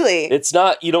 Exactly. It's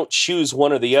not, you don't choose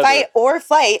one or the other. Fight or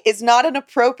flight is not an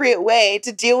appropriate way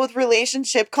to deal with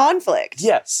relationship conflict.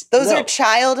 Yes. Those are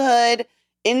childhood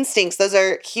instincts. Those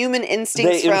are human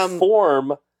instincts They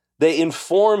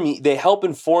help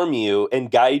inform you and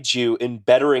guide you in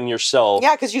bettering yourself.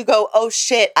 Yeah, because you go, oh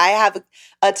shit, I have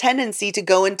a tendency to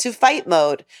go into fight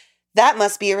mode. That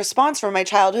must be a response from my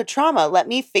childhood trauma. Let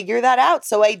me figure that out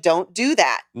so I don't do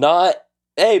that. Not,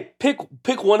 hey, pick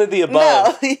one of the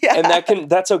above. No, yeah. And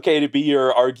that's okay to be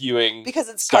your arguing because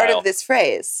it's style. part of this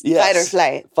phrase, Yes. fight or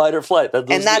flight. Fight or flight. Those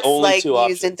And that's the only like two used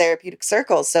options. in therapeutic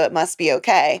circles, so it must be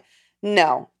okay.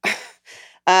 No.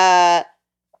 I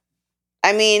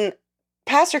mean,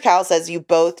 Pastor Cal says you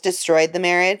both destroyed the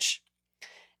marriage.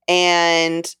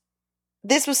 And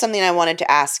this was something I wanted to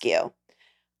ask you.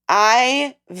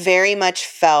 I very much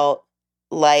felt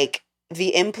like the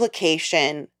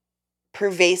implication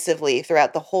pervasively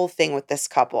throughout the whole thing with this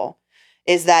couple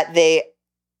is that they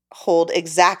hold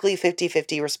exactly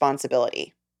 50-50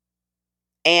 responsibility.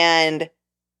 And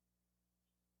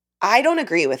I don't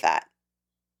agree with that.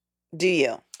 Do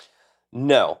you?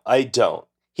 No, I don't.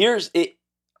 Here's it.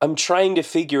 I'm trying to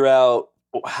figure out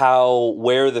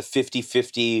where the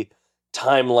 50-50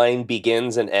 timeline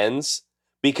begins and ends.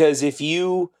 Because if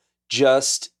you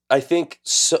I think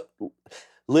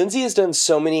Lindsay has done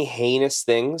so many heinous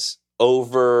things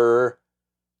over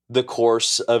the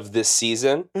course of this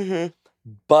season. Mm-hmm.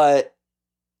 But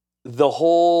the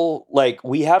whole,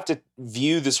 we have to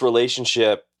view this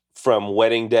relationship from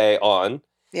wedding day on.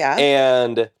 Yeah.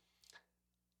 And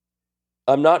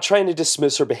I'm not trying to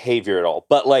dismiss her behavior at all,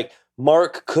 but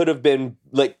Mark could have been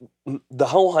the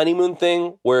whole honeymoon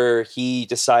thing where he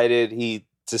decided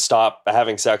to stop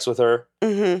having sex with her.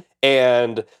 Mm-hmm.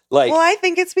 And well, I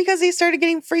think it's because he started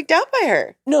getting freaked out by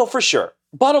her. No, for sure.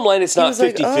 Bottom line, it's not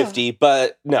 50-50,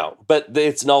 but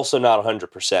it's also not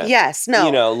 100%. Yes,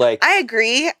 no. I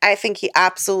agree. I think he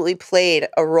absolutely played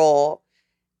a role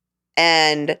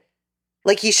and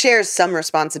he shares some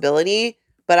responsibility,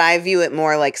 but I view it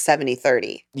more like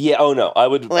 70-30. Yeah, oh no, I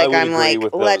would agree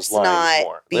with those let's lines not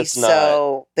more. be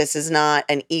this is not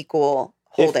an equal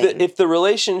holding. If the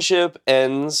relationship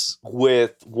ends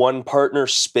with one partner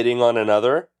spitting on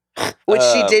another, which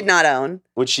she did not own.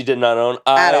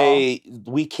 At all.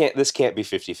 This can't be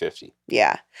 50-50.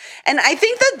 Yeah. And I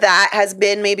think that has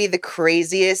been maybe the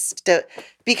craziest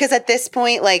because at this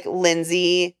point,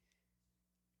 Lindsay,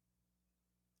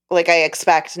 I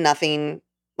expect nothing,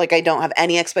 I don't have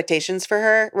any expectations for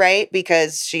her, right?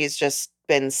 Because she's just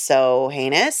been so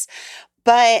heinous.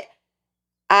 But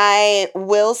I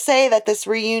will say that this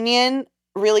reunion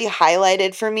really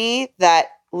highlighted for me that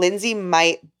Lindsay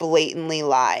might blatantly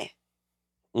lie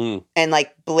and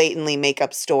blatantly make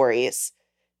up stories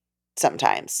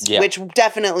sometimes, which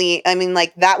definitely,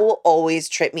 that will always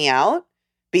trip me out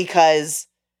because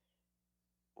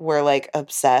we're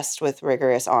obsessed with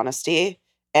rigorous honesty.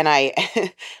 And I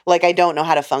I don't know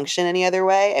how to function any other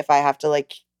way. If I have to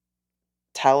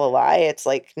tell a lie, it's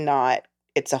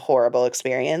it's a horrible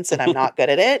experience and I'm not good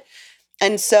at it.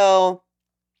 And so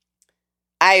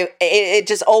it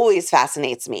just always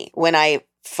fascinates me when I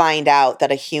find out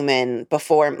that a human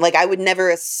before, I would never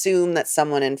assume that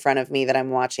someone in front of me that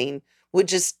I'm watching would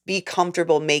just be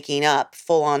comfortable making up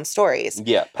full on stories.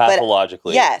 Yeah,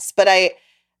 pathologically. Yes, but I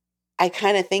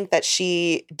kind of think that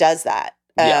she does that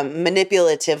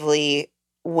manipulatively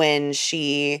when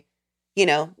she,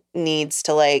 needs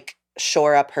to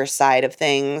shore up her side of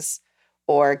things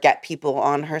or get people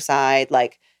on her side.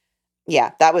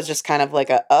 That was just kind of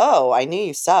I knew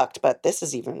you sucked, but this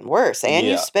is even worse. And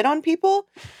you spit on people?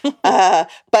 But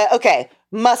okay,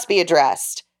 must be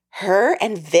addressed. Her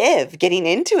and Viv getting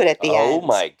into it at the end. Oh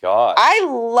my God. I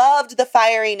loved the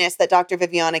fieriness that Dr.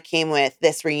 Viviana came with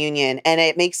this reunion, and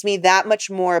it makes me that much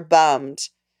more bummed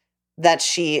that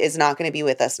she is not going to be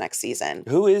with us next season.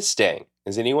 Who is staying?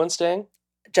 Is anyone staying?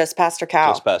 Just Pastor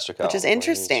Cal. Which is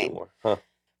interesting. Huh.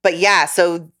 But yeah,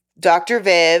 so Dr.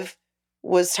 Viv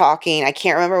was talking. I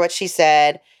can't remember what she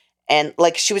said. And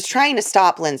she was trying to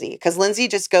stop Lindsay because Lindsay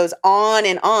just goes on.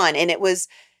 And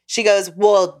she goes,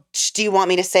 well, do you want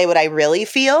me to say what I really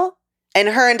feel? And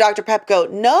her and Dr. Pep go,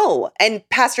 no. And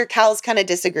Pastor Cal's kind of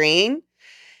disagreeing.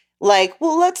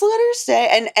 Well, let's let her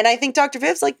say. And I think Dr.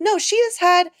 Viv's no, she has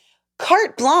had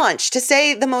carte blanche to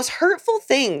say the most hurtful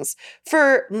things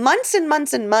for months and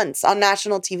months and months on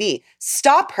national TV.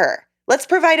 Stop her. Let's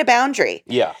provide a boundary.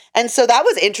 Yeah. And so that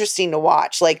was interesting to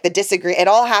watch. The disagree. It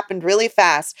all happened really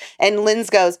fast. And Linz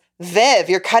goes, Viv,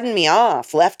 you're cutting me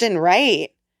off left and right.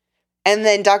 And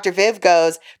then Dr. Viv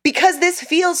goes, because this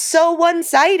feels so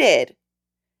one-sided.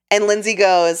 And Lindsay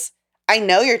goes, I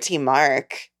know you're Team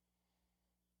Mark.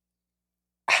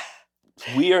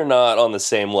 We are not on the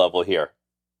same level here.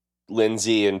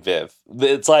 Lindsay and Viv.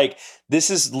 It's like, this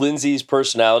is Lindsay's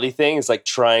personality thing. It's like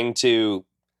trying to,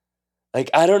 like,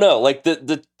 I don't know, like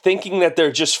the thinking that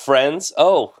they're just friends.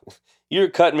 Oh, you're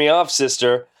cutting me off,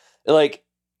 sister. Like,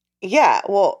 yeah,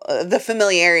 well, the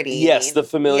familiarity. Yes, the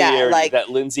familiarity like, that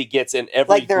Lindsay gets in every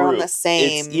like they're group. on the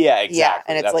same. Yeah, exactly. Yeah,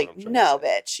 and it's That's like, what I'm trying no, to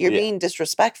say. bitch, you're Yeah. being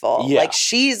disrespectful. Yeah. Like,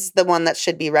 she's the one that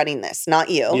should be running this, not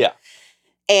you. Yeah.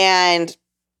 And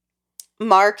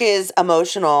Mark is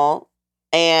emotional,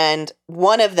 and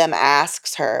one of them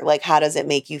asks her, like, how does it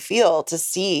make you feel to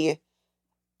see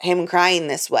him crying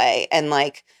this way and,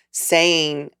 like,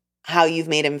 saying how you've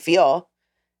made him feel?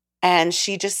 And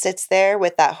she just sits there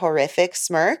with that horrific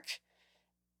smirk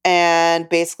and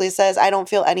basically says, I don't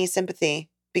feel any sympathy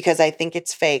because I think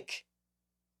it's fake.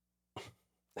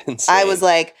 Insane. I was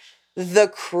like, the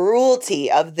cruelty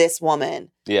of this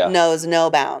woman knows no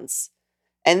bounds.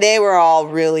 And they were all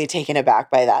really taken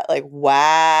aback by that. Like,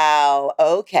 wow,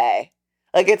 okay.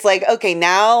 Like, it's like, okay,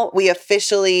 now we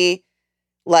officially,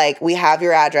 like, we have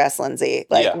your address, Lindsay.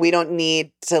 Like, we don't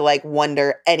need to, like,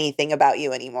 wonder anything about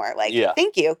you anymore. Like,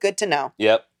 thank you. Good to know.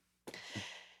 Yep.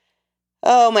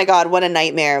 Oh my God, what a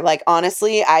nightmare. Like,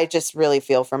 honestly, I just really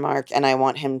feel for Mark and I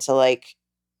want him to, like,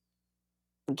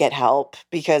 get help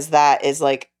because that is,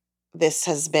 like, this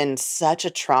has been such a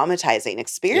traumatizing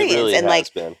experience. It really and, has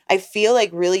like, been. I feel like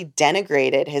really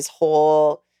denigrated his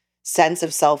whole sense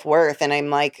of self-worth. And I'm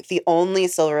like, the only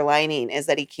silver lining is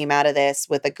that he came out of this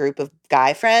with a group of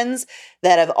guy friends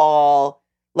that have all,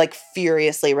 like,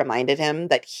 furiously reminded him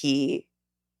that he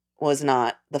was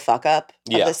not the fuck up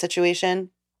of the situation.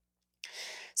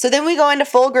 So then we go into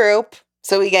full group.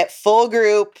 So we get full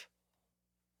group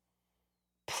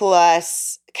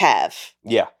plus Kev.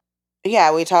 Yeah.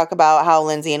 Yeah, we talk about how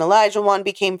Lindsay and Elijah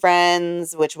became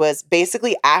friends, which was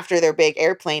basically after their big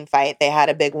airplane fight. They had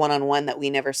a big one-on-one that we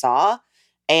never saw.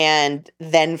 And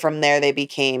then from there, they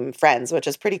became friends, which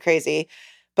is pretty crazy.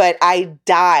 But I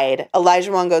died.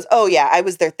 Elijah goes, oh, yeah, I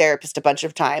was their therapist a bunch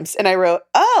of times. And I wrote,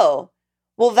 oh,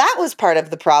 well, that was part of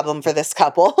the problem for this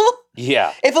couple.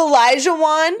 Yeah. If Elijah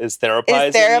is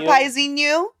therapizing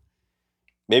you,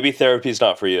 maybe therapy's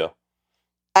not for you.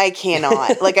 I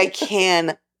cannot. Like, I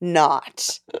cannot.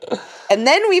 And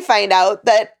then we find out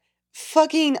that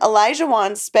fucking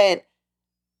Elijah spent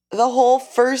the whole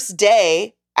first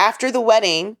day after the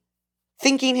wedding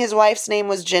thinking his wife's name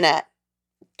was Jeanette.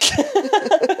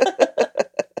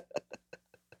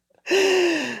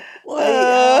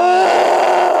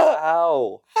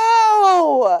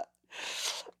 How?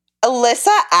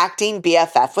 Alyssa acting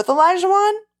BFF with Elijah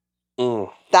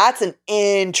That's an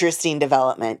interesting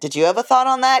development. Did you have a thought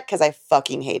on that? Because I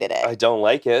fucking hated it. I don't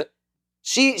like it.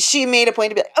 She made a point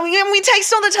to be like, oh, yeah, we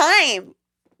text all the time.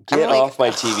 Get off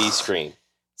my TV screen.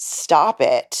 Stop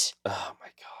it. Oh my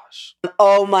gosh.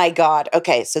 Oh my God.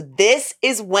 Okay, so this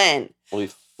is when we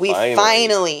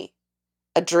finally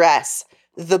address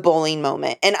the bowling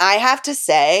moment. And I have to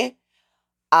say,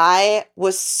 I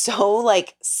was so,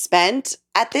 like, spent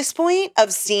at this point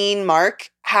of seeing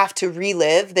Mark have to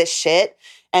relive this shit.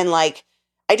 And, like,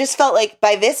 I just felt like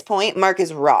by this point, Mark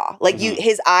is raw. Like,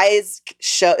 his eyes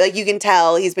show, like, you can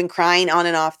tell he's been crying on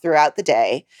and off throughout the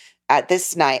day at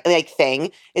this night, like,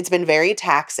 thing. It's been very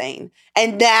taxing.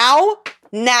 And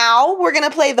now we're going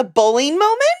to play the bowling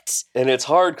moment. And it's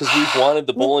hard because we've wanted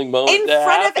the bowling moment to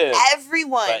happen. In front of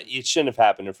everyone. But it shouldn't have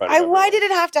happened in front of everyone. Why did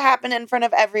it have to happen in front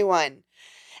of everyone?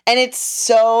 And it's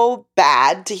so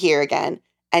bad to hear again.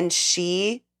 And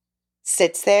she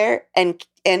sits there and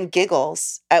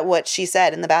giggles at what she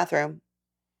said in the bathroom.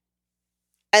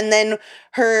 And then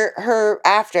her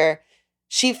after,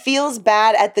 she feels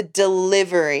bad at the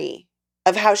delivery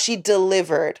of how she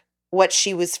delivered what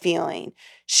she was feeling.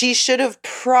 She should have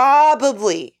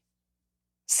probably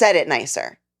said it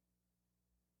nicer.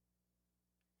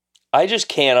 I just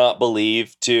cannot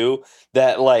believe, too,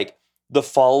 that, like, the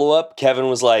follow-up, Kevin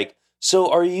was like, so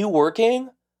are you working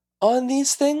on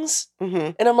these things?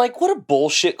 Mm-hmm. And I'm like, what a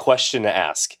bullshit question to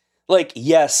ask. Like,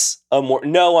 yes,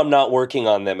 no, I'm not working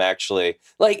on them, actually.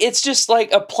 Like, it's just like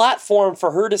a platform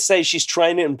for her to say she's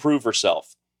trying to improve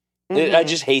herself. Mm-hmm. I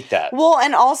just hate that. Well,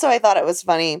 and also I thought it was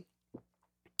funny.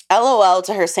 LOL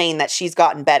to her saying that she's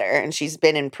gotten better and she's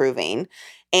been improving.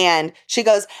 And she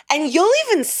goes, and you'll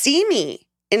even see me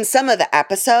in some of the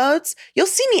episodes. You'll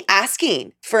see me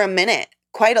asking for a minute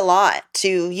quite a lot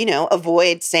to,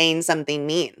 avoid saying something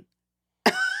mean.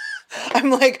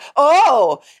 I'm like,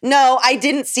 oh, no, I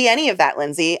didn't see any of that,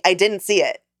 Lindsay. I didn't see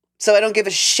it. So I don't give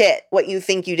a shit what you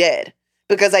think you did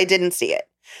because I didn't see it.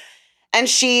 And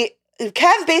she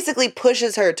Kev basically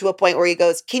pushes her to a point where he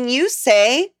goes, can you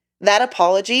say that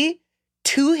apology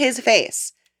to his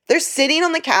face? They're sitting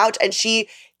on the couch and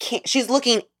she's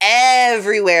looking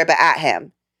everywhere but at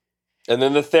him. And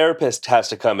then the therapist has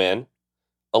to come in,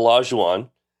 Olajuwon,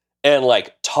 and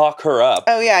like talk her up.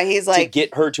 Oh yeah, he's like, to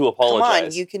get her to apologize. Come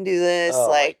on, you can do this. Oh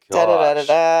like my da da da da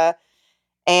da.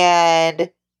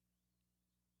 And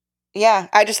yeah,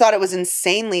 I just thought it was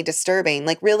insanely disturbing.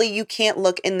 Like, really, you can't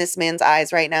look in this man's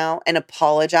eyes right now and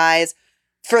apologize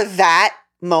for that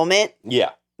moment. Yeah.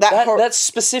 That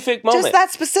specific moment. Just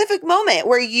that specific moment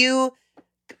where you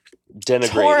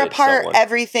denigrated tore apart someone.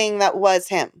 Everything that was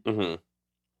him. Mm-hmm.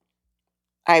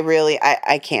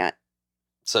 I can't.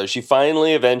 So she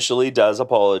finally eventually does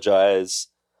apologize.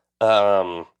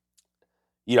 I'm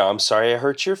sorry I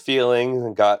hurt your feelings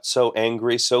and got so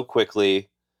angry so quickly.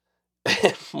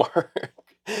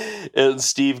 And and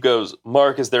Steve goes,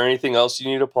 Mark, is there anything else you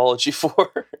need apology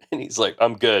for? And he's like,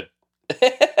 I'm good.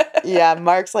 Yeah,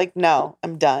 Mark's like, no,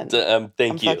 I'm done.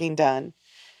 Thank you. I'm fucking done.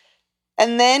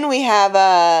 And then we have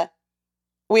a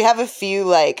few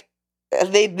like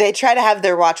they try to have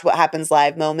their watch what happens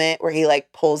live moment where he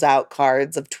like pulls out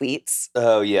cards of tweets.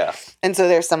 Oh yeah. And so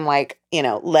there's some like,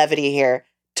 levity here.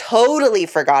 Totally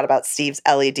forgot about Steve's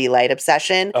LED light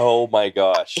obsession. Oh my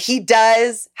gosh. He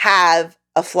does have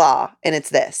a flaw, and it's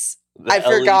this. I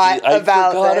forgot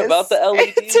about the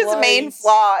LED It's his main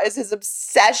flaw is his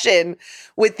obsession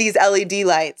with these LED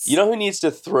lights. You know who needs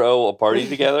to throw a party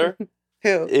together?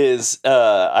 Who? Is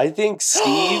I think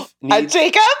Steve needs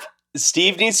Jacob?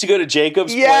 Steve needs to go to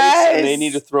Jacob's place and they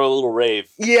need to throw a little rave.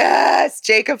 Yes,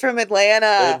 Jacob from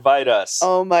Atlanta. Invite us.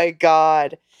 Oh my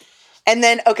God. And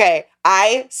then, okay,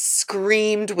 I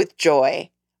screamed with joy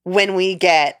when we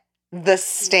get the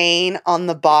stain on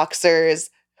the boxers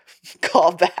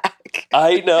callback.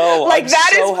 I know. Like,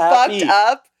 that is fucked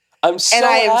up. I'm so and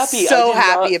I am happy. so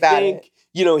happy about it.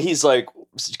 He's like,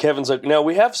 Kevin's like, now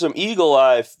we have some eagle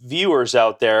eye viewers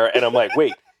out there. And I'm like,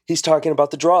 wait, he's talking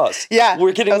about the draws. Yeah.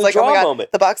 We're getting the draw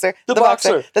moment. The boxer. The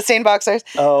boxer. The stained boxers.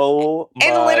 Oh, my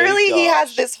And literally gosh. he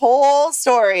has this whole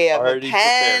story of Already a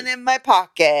pen in my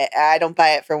pocket. I don't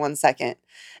buy it for 1 second.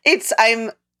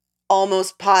 I'm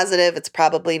almost positive it's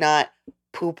probably not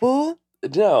poo-poo.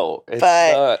 No, it's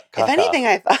but not. If anything,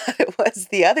 I thought it was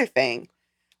the other thing.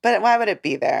 But why would it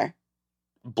be there?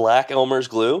 Black Elmer's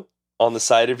glue on the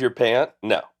side of your pant?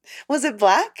 No. Was it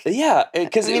black? Yeah,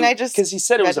 because he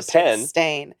said it was a pen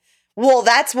stain. Well,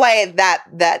 that's why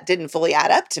that didn't fully add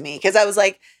up to me because I was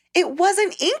like, it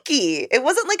wasn't inky. It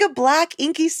wasn't like a black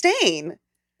inky stain.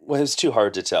 Well, it was too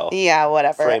hard to tell. Yeah,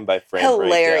 whatever. Frame by frame.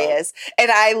 Hilarious. And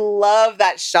I love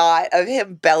that shot of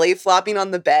him belly flopping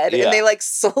on the bed and they like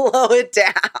slow it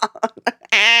down.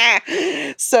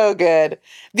 So good.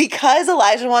 Because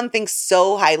Olajuwon thinks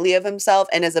so highly of himself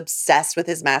and is obsessed with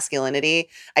his masculinity,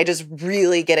 I just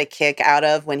really get a kick out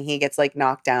of when he gets like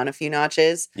knocked down a few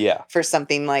notches. Yeah. For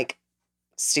something like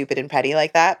stupid and petty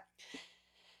like that.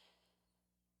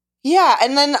 Yeah,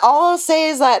 and then all I'll say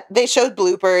is that they showed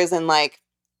bloopers and like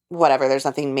whatever, there's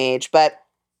nothing mage, but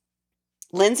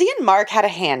Lindsay and Mark had a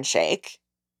handshake,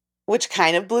 which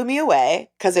kind of blew me away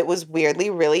because it was weirdly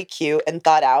really cute and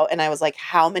thought out. And I was like,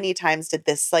 how many times did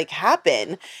this like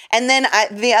happen? And then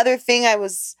the other thing I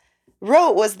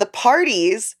wrote was the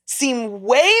parties seem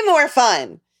way more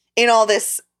fun in all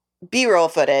this B-roll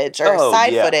footage or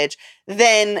side footage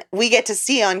than we get to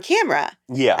see on camera.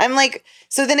 Yeah. I'm like,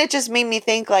 so then it just made me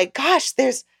think like, gosh,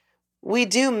 we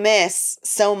do miss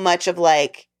so much of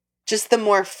like just the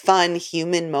more fun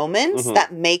human moments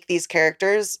that make these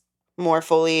characters more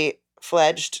fully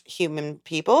fledged human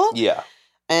people. Yeah.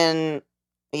 And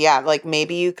yeah, like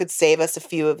maybe you could save us a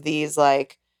few of these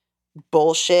like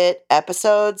bullshit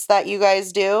episodes that you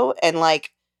guys do. And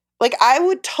like I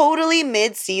would totally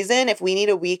mid-season, if we need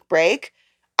a week break,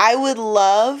 I would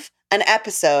love an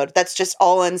episode that's just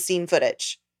all unseen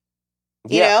footage.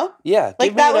 You know? Yeah.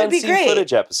 Like that would be great.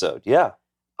 Footage episode. Yeah.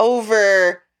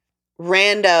 Over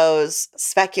randos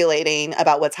speculating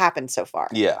about what's happened so far.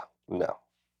 Yeah. No.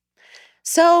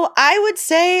 So I would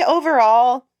say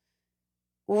overall,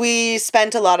 we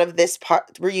spent a lot of this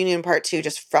reunion part 2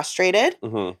 just frustrated.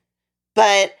 Mm-hmm.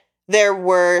 But there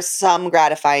were some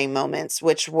gratifying moments,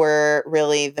 which were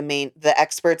really the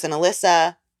experts in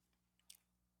Alyssa.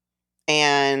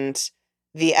 And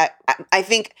I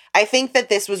think that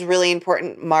this was really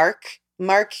important.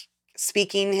 Mark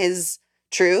speaking his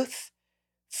truth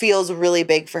feels really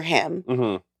big for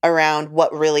him around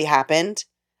what really happened.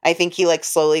 I think he like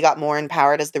slowly got more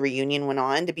empowered as the reunion went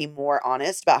on to be more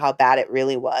honest about how bad it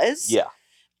really was. Yeah.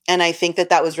 And I think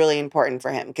that was really important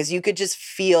for him because you could just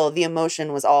feel the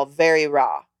emotion was all very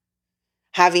raw.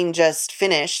 having just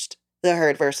finished the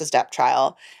Heard versus Depp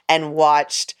trial and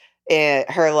watched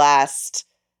her last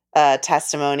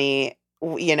testimony,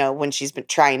 when she's been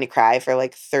trying to cry for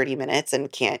like 30 minutes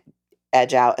and can't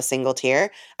edge out a single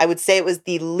tear. I would say it was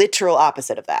the literal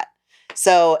opposite of that.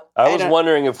 So I was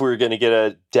wondering if we were going to get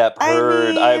a Depp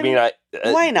Heard.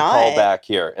 Why not? Call back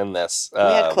here in this. We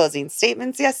had closing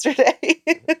statements yesterday.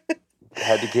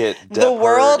 Had to get Depp the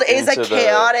world Heard is a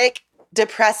chaotic,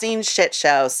 depressing shit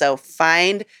show. So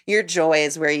find your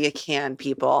joys where you can,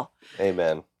 people.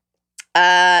 Amen.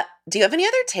 Do you have any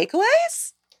other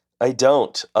takeaways? I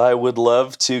don't. I would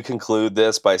love to conclude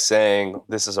this by saying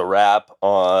this is a wrap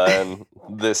on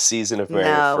this season of Married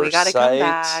at First we gotta Sight. come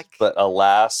back. But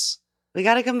alas, we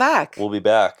got to come back. We'll be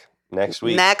back next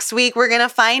week. Next week, we're going to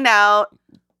find out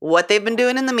what they've been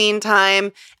doing in the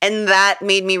meantime. And that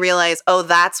made me realize,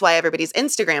 that's why everybody's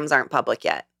Instagrams aren't public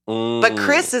yet. But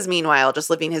Chris is, meanwhile, just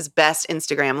living his best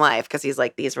Instagram life because he's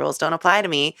like, these rules don't apply to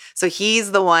me. So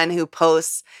he's the one who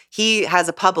posts. He has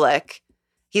a public.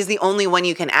 He's the only one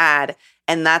you can add.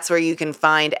 And that's where you can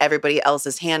find everybody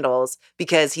else's handles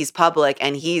because he's public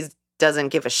and he doesn't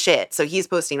give a shit. So he's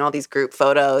posting all these group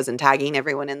photos and tagging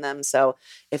everyone in them. So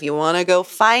if you want to go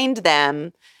find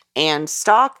them and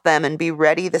stalk them and be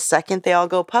ready the second they all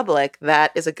go public,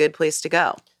 that is a good place to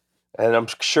go. And I'm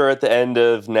sure at the end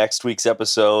of next week's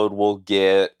episode, we'll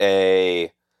get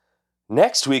a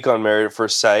next week on Married at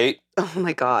First Sight. Oh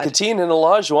my God. Katine and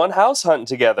Olajuwon house hunting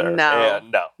together. No.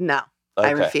 No. Okay.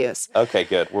 I refuse. Okay,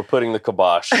 good. We're putting the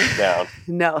kibosh down.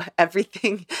 No,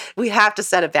 everything. We have to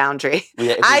set a boundary.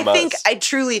 I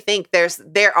truly think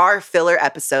there are filler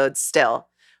episodes still,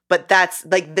 but that's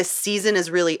like this season is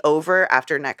really over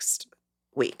after next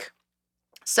week.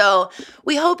 So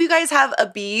we hope you guys have a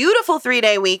beautiful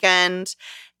 3-day weekend,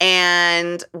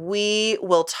 and we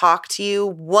will talk to you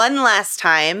one last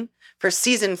time for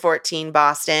season 14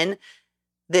 Boston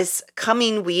this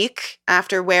coming week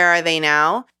after Where Are They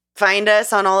Now? Find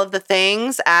us on all of the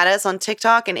things. Add us on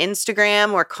TikTok and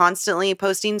Instagram. We're constantly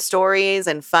posting stories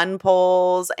and fun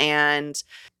polls, and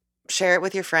share it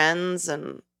with your friends.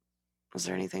 And is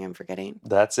there anything I'm forgetting?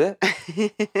 That's it.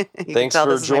 Thanks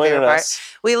for joining us.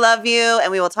 We love you,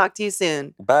 and we will talk to you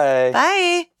soon. Bye.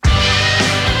 Bye.